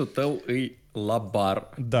lisapetul tău e la bar.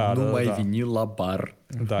 Nu mai veni la bar.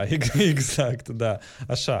 Da, exact, da.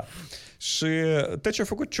 Așa. Și tot ce a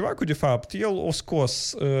făcut cevacul, de fapt, el a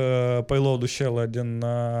scos payload-ul ăla din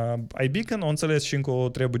iBeacon, a înțeles și încă o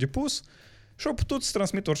trebuie de pus și a putut să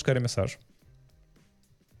transmită oricare mesaj.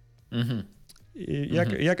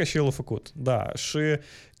 Ia ca și el a făcut, da. Și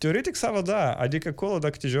teoretic s-a da, adică acolo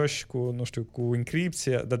dacă te joci cu, nu știu, cu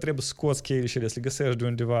încripție, dar trebuie să scoți cheile și să le găsești de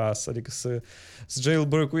undeva, adică să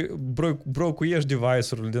jailbreak-uiești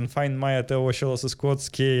device-urile din Find My tău și să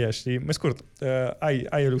scoți cheia, știi? Mai scurt,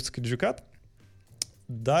 ai o lucru de jucat,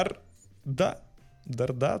 dar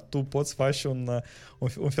tu poți face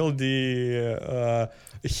un fel de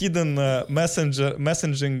hidden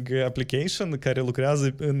messaging application care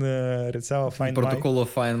lucrează în rețeaua Find My. Protocolul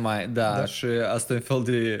Find My, da, și asta e un fel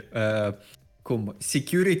de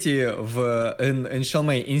security în cel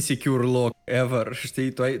mai insecure loc ever,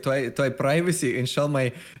 știi? Tu ai privacy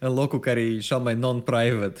în locul care e cel mai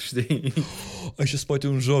non-private, știi? Și poate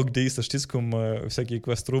un joc de asta, știți cum всякие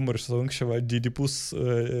quest rumori sau încă ceva de pus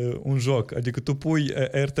un joc, adică tu pui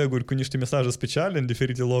AirTag-uri cu niște mesaje speciale în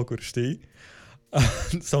diferite locuri, știi?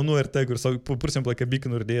 Sau nu AirTag-uri, sau pur și simplu ca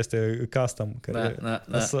beacon-uri de este custom, care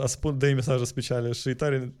dă mesaje speciale și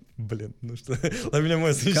tare, nu știu, la mine mă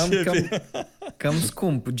se începe. Cam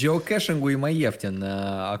scump, geocaching-ul e mai ieftin,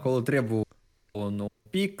 acolo trebuie un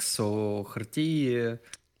pix, o hârtie.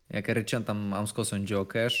 E că recent am scos un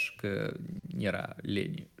geocache că era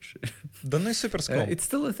leni. Dar nu e super scump. It's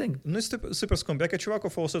still a thing. Nu e super scump. E că ceva că a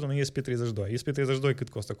folosit un ESP32. ESP32 cât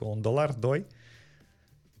costă acolo? $1, 2?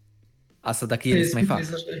 Asta dacă ele se mai fac.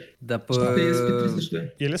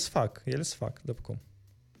 Ele se fac, după cum.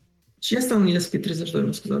 Ce este un ESP32,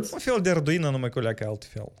 mă scuzați? Un fel de Arduino, numai cu leacă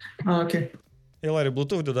altfel. Ok. El are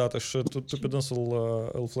Bluetooth deodată și tu pe dânsul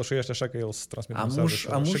îl flashuiești așa că el să transmită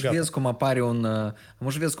mesajul. Amuși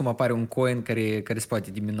vezi cum apare un coin care se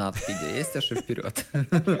poate dimina de este și вперед.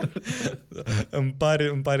 Îmi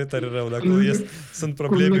pare tare rău, dar acolo sunt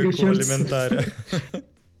probleme cu alimentarea.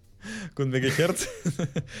 Cu un megahertz?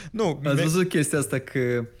 Nu. Ați văzut chestia asta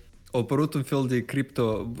că a apărut un fel de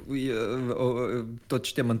cripto, tot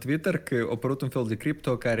citem în Twitter că a apărut un fel de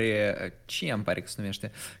cripto care, ce îmi pare că se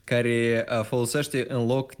numește, care folosește în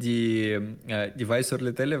loc de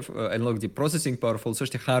device-urile tale, în loc de processing power,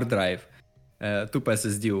 folosește hard drive, tu pe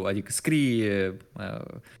SSD-ul, adică scrii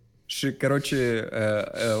și, короче,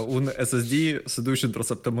 un SSD se duce într-o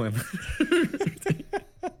săptămână.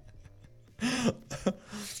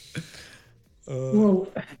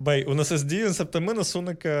 Wow. Băi, un SSD în săptămână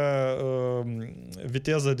sună ca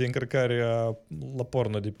viteza de încărcare la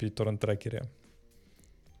porno de pe torrent tracker.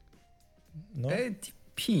 Nu?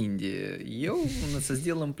 Depinde. Eu un SSD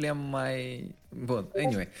îl împlem mai... Bun,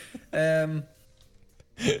 anyway.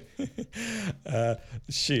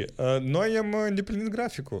 Și noi am îndeplinit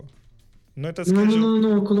graficul.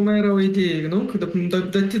 Nu, acolo mai era o idee, nu? Dar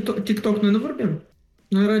TikTok noi nu vorbim.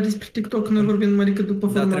 Nu era despre TikTok, noi vorbim numai decât după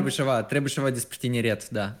format. Da, trebuie ceva despre tineret,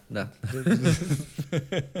 da.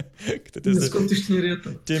 Descoperi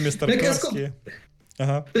tineretul. Teme startovskie.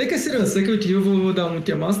 Cred că serios, că uite, eu vă dau un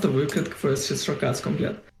tema asta, voi cred că voi să șocați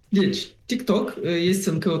complet. Deci, TikTok este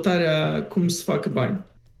în căutarea cum să facă bani.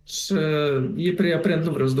 Și e prea aprend,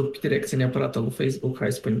 nu vreau să duc pe direcție neapărat lui Facebook,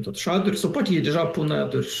 hai să spunem tot și aduri, sau poate ei deja pun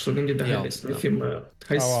aduri și s-o gândit de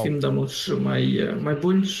hai să fim dăm și mai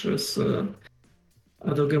buni și să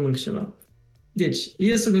adăugăm încă ceva. Deci,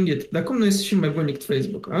 ei s-au gândit, dar cum noi să fim mai buni decât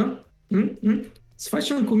Facebook, a? Să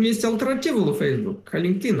facem cum este alternativul lui Facebook, ca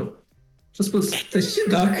LinkedIn-ul. Și a spus, dar și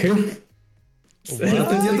dacă...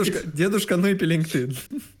 Dedușca nu e pe LinkedIn.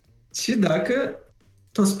 Și dacă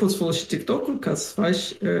tu să poți folosi TikTok-ul ca să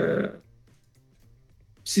faci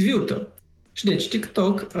CV-ul tău. Și deci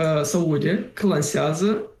TikTok se aude că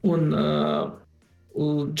lansează un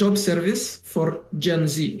job service for Gen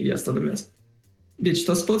Z, e asta numesc. Deci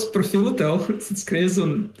tu să poți profilul tău să-ți creezi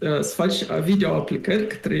să faci video aplicări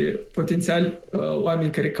către potențiali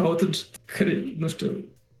oameni care caută, care, nu știu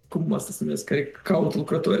cum asta se numesc, care caută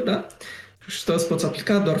lucrători, da? Și tu să poți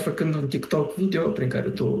aplica doar făcând un TikTok video prin care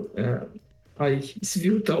tu ai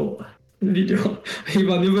CV-ul tău video.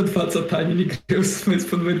 Ivan, eu văd fața ta, nimic greu să mai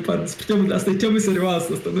spun mai departe despre temă, dar asta e temă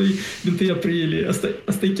serioasă, asta nu e din 1 aprilie, asta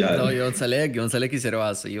e chiar. Da, eu înțeleg că e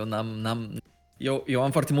serioasă, eu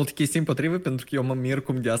am foarte multe chestii împotrivă pentru că eu mă mir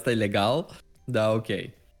cum de asta e legal, da, ok.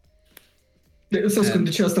 De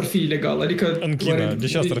ce asta ar fi ilegal? Adică... În China, de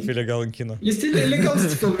ce asta ar fi legal în China? Este legal să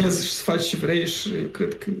te filmezi și să faci ce vrei și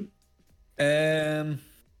cred că...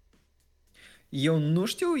 Eu nu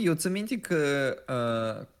știu, eu țin minte că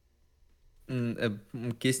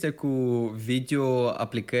chestia cu video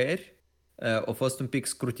aplicări a fost un pic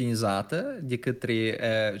scrutinizată de către,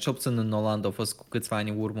 cel puțin în Olanda a fost cu câțiva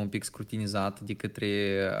ani urmă un pic scrutinizată de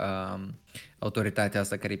către autoritatea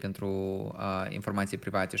asta care e pentru informații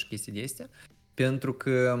private și chestii de astea, pentru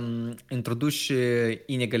că introduce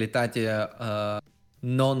inegalitatea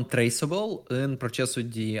non-traceable în procesul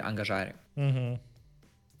de angajare.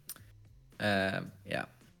 Yeah.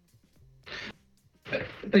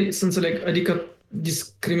 Să înțeleg, adică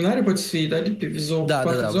discriminare poate fi, da, de pe vizual?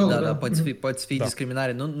 Da, poate fi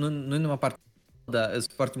discriminare, nu numai partea, dar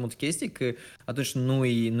sunt foarte multe chestii că atunci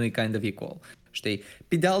nu-i kind of equal, știi?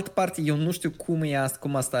 Pe de altă parte, eu nu știu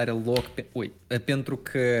cum asta are loc, pentru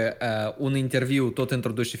că un interviu tot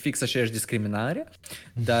introduce fix aceeași discriminare,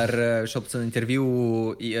 dar cel puțin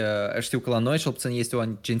interviul, știu că la noi cel puțin este o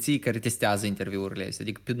agenție care testează interviurile astea,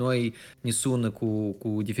 adică pe noi ne sună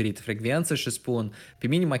cu diferite frecvențe și spun, pe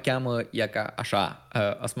mine mă cheamă ca așa,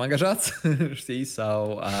 o să mă angajați, știi,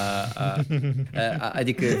 sau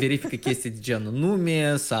adică verifică chestii de genul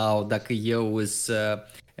nume sau dacă eu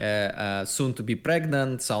sunt to be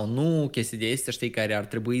pregnant sau nu, chestii de astea, știi, care ar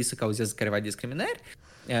trebui să cauzeze careva discriminări.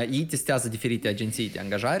 Ei testează diferite agenții de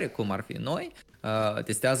angajare, cum ar fi noi,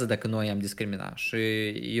 testează dacă noi am discriminat. Și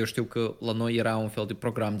eu știu că la noi era un fel de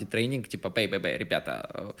program de training, tipa, băi, rебята,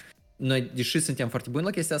 noi deși suntem foarte buni la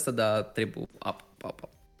chestia asta, dar trebuie up.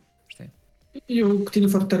 Știi? Eu cu tine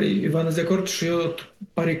foarte tare, Ivan, sunt de acord și eu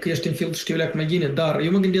pare că ești în field și știu leac mai bine, dar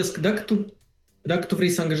eu mă gândesc, dacă tu vrei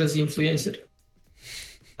să angajezi influenceri,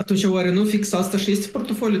 atunci oare nu fix asta și este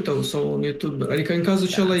portofoliul tău sau un YouTuber? Adică în cazul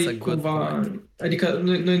acela e cumva... Adică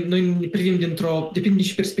noi ne privim depinde de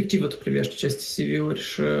ce perspectivă tu privești aceste CV-uri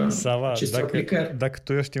și aceste aplicări. Dacă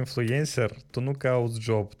tu ești influencer, tu nu cauți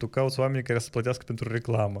job, tu cauți oameni care să plătească pentru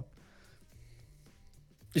reclamă.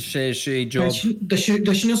 Și job.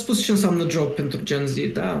 Dar și ne-a spus ce înseamnă job pentru Gen Z,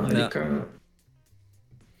 da? Adică...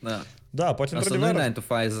 Da. Da, poate asta într-adevăr. Asta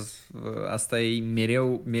nu e 9 to 5, asta e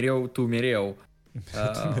mereu, tu mereu.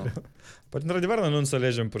 Poate într-adevăr noi nu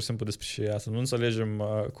înțelegem pur și simplu despre ce e asta, nu înțelegem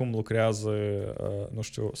cum lucrează, nu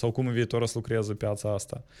știu, sau cum în viitor o să lucreze piața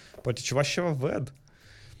asta. Poate ceva văd,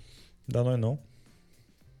 dar noi nu.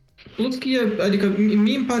 Plus că adică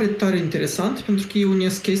mie îmi pare tare interesant pentru că e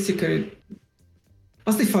unesc chestii care...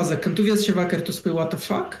 Asta e faza, când tu vezi ceva care tu spui what the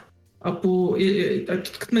fuck, apoi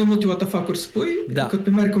cât mai multe what the fuck-uri spui, cât pe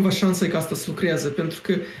mai cumva șansa e ca asta să lucreze, pentru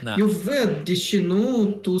că eu văd, deși nu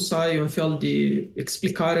tu să ai un fel de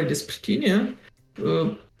explicare despre tine,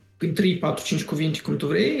 în 3, 4, 5 cuvinte cum tu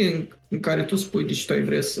vrei, în care tu spui de ce tu ai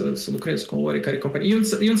vrea să lucrezi cu oricare companie.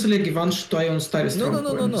 Eu înțeleg, Ivan, și tu ai un stare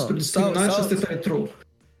strong. Nu. Despre discriminare și asta e tare true.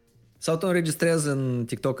 Sau tu înregistrezi în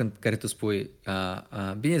TikTok în care tu spui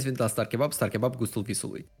bine ați venit la Star Kebab, gustul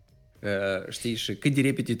visului. Știi? Și cât de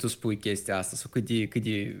repede tu spui chestia asta sau cât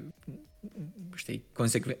de știi,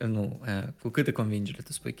 cu câtă convingere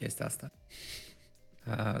tu spui chestia asta.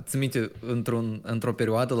 Ți minte, într-o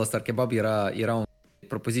perioadă la Star Kebab era un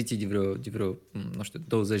propoziții de vreo, nu știu,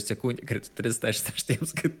 20 secunde, care tu trebuie să stai și să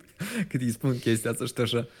aștepți cât îi spun chestia asta și tu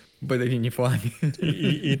așa, bă, devine foame.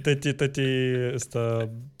 И эти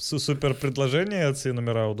супер предложения ți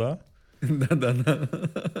numerau, da? Da.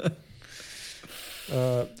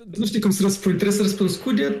 Nu știi cum să răspunzi, trebuie să răspunzi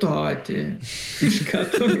cu de toate.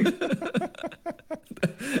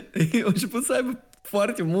 Eu început să aibă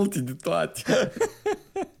foarte multe de toate.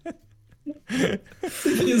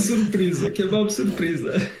 E surpriză, kebab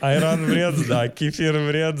surpriză. Ayran vreți, da, kefir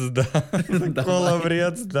vreți, da, cola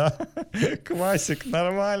vreți, da, clasic,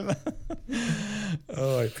 normal.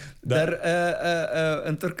 Dar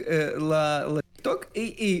întorc la TikTok,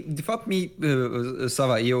 de fapt,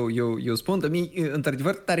 Sava, eu spun, dar mie,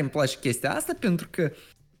 într-adevăr, tare îmi place chestia asta, pentru că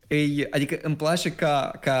adică îmi place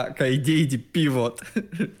ca idee de pivot,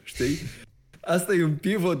 știi? Asta e un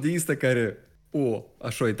pivot de ăsta care,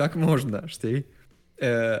 așa e, так можно, știi?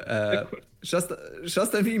 Și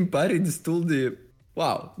asta mie îmi pare destul de,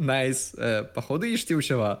 wow, nice, походу eu știu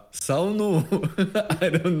ceva, sau nu, I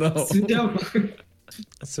don't know.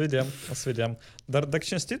 Să vedem. Dar dacă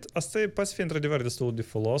cinstit, asta poate fi într-adevăr destul de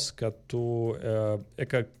folos ca tu, e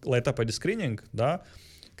ca la etapa de screening, da?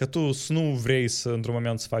 Că tu să nu vrei să, într-un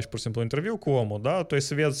moment, să faci, pur și simplu, interviu cu omul, da? Tu ai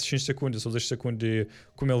să vezi 5 secunde sau 10 secunde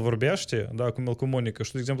cum el vorbește, da? Cum el comunică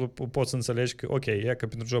și tu, de exemplu, poți să înțelegi că, ok, e că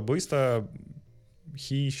pentru jobul ăsta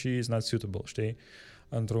she is not suitable, știi?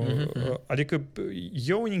 Adică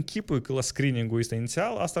eu îmi închipui că la screening-ul ăsta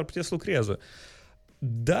inițial asta ar putea să lucreze.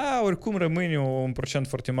 Da, oricum rămâne un procent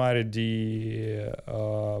foarte mare de...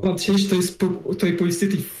 Ce ești, tu ai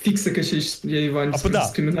povestit, e fixă că și ești Ivan despre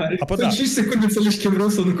discriminare. Da. 5 secunde înțelegi că vreau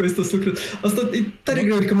sau nu cu asta să lucrez. Asta e tare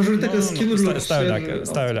greu, că majoritatea skill-urilor...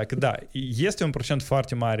 Stai o leacă, da. Este un procent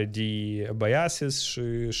foarte mare de biases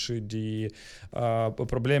și de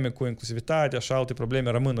probleme cu inclusivitatea și alte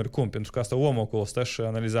probleme rămân oricum, pentru că asta omul acolo stă și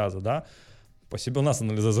analizează, da? Posibil n-a să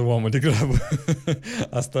analizează omul degrabă.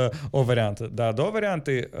 Asta o variantă. Da, două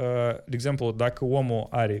variante, de exemplu, dacă omul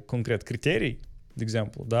are concret criterii, de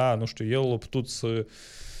exemplu, da, nu știu, el a putut să,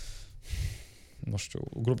 nu știu,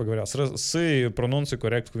 grupa говоря, să pronunțe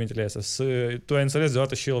corect cuvintele astea, tu ai înțeles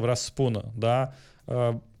deodată și el vrea să spună, da,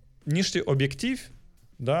 niște obiectivi,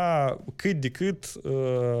 da, cât de cât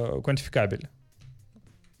cuantificabile.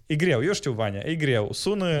 E greu, eu știu, Vania, e greu.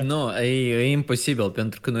 Sună... Nu, e imposibil,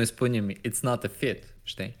 pentru că noi spunem it's not a fit,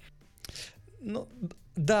 știi? Nu,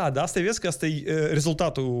 da, asta vezi că asta e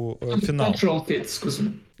rezultatul final. Cultural fit, scuze-mă.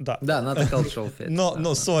 Da, not a cultural fit.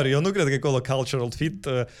 No, sorry, eu nu cred că e acolo cultural fit.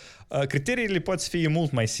 Criteriile pot fi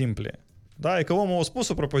mult mai simple. Da, e că omul a spus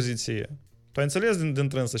o propoziție. Tu ai înțeles din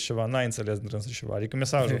trânsă ceva, n-ai înțeles din trânsă ceva, adică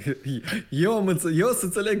mesajul. Eu să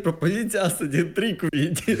înțeleg propoziția asta din 3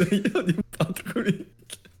 cuvinte, eu din 4 cuvinte.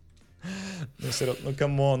 Nu, serios,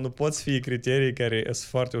 nu poți fi criterii care sunt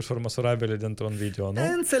foarte ușor măsurabile dintr-un video, nu?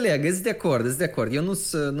 Înțeleg, sunt de acord. Eu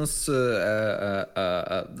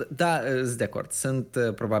da, sunt de acord. Sunt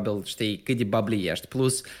probabil, știi, cât de bubbly ești.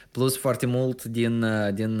 Plus foarte mult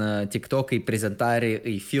din TikTok e prezentare,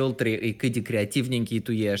 e filtre, e cât de creativnic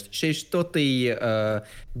tu ești. Și tot e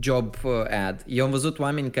job ad. Eu am văzut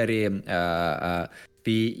oameni care...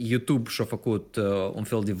 pe YouTube și-a făcut un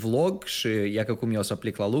fel de vlog și ia că cum eu să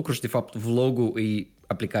aplic la lucru și de fapt vlogul e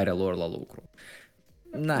aplicarea lor la lucru.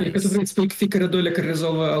 Nice. E că tu vrei să spui că fiecare doilea care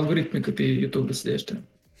rezolvă algoritmică pe YouTube să dește.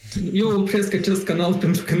 Eu opresc acest canal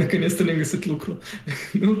pentru că dacă este ne-am găsit lucru.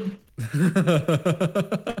 Nu?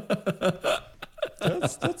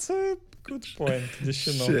 That's a good point. Deși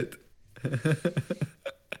nu. Shit.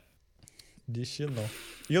 Deși nu.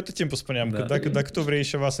 Eu tot timpul spuneam că dacă tu vrei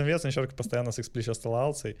ceva să înveți, încearcă постоянно să explici asta la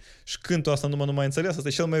alții. Și când tu asta nu mai înțeles, asta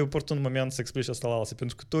e cel mai oportun moment să explici asta la alții,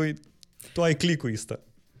 pentru că tu ai click-ul ăsta.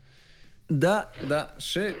 Da.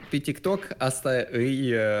 Și pe TikTok asta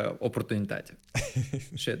e oportunitate.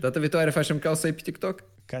 Și data viitoare facem causă pe TikTok?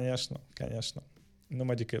 Конечно.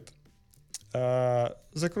 Numai decât.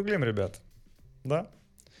 Закруглим, ребят. Да?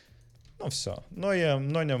 Ну все.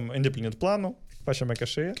 Noi ne-am îndeplinit planul. Facem mai ca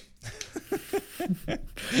și el.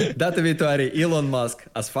 Data viitoare, Elon Musk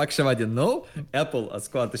a să fac ceva din nou, Apple a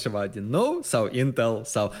scoate ceva din nou, sau Intel,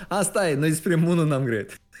 sau... Asta e, noi despre unul n-am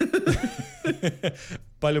greit.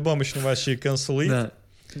 По-любому cineva și consulit. Da.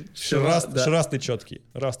 Și rast e четкий.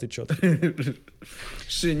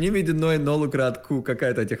 Și nimeni din noi nu a lucrat cu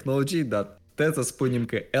какая-то tehnologie, dar trebuie să spunem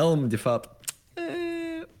că Elm, de fapt,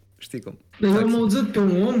 știi cum. Eu am auzit pe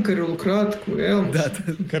un om care a lucrat cu Elm. Da.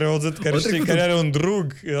 Care a auzit, care are un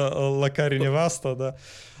drug la care nevasta, da.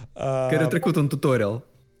 Care a trecut un tutorial.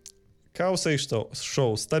 Causa e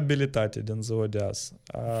show, stabilitate din ziua de azi.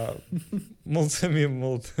 Mulțumim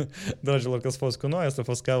mult, dragilor, că ați fost cu noi. Asta a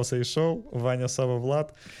fost Causa e show, Vania, Sava,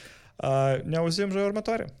 Vlad. Ne auzim joia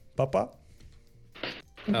următoare. Pa, pa!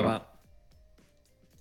 Pa, pa!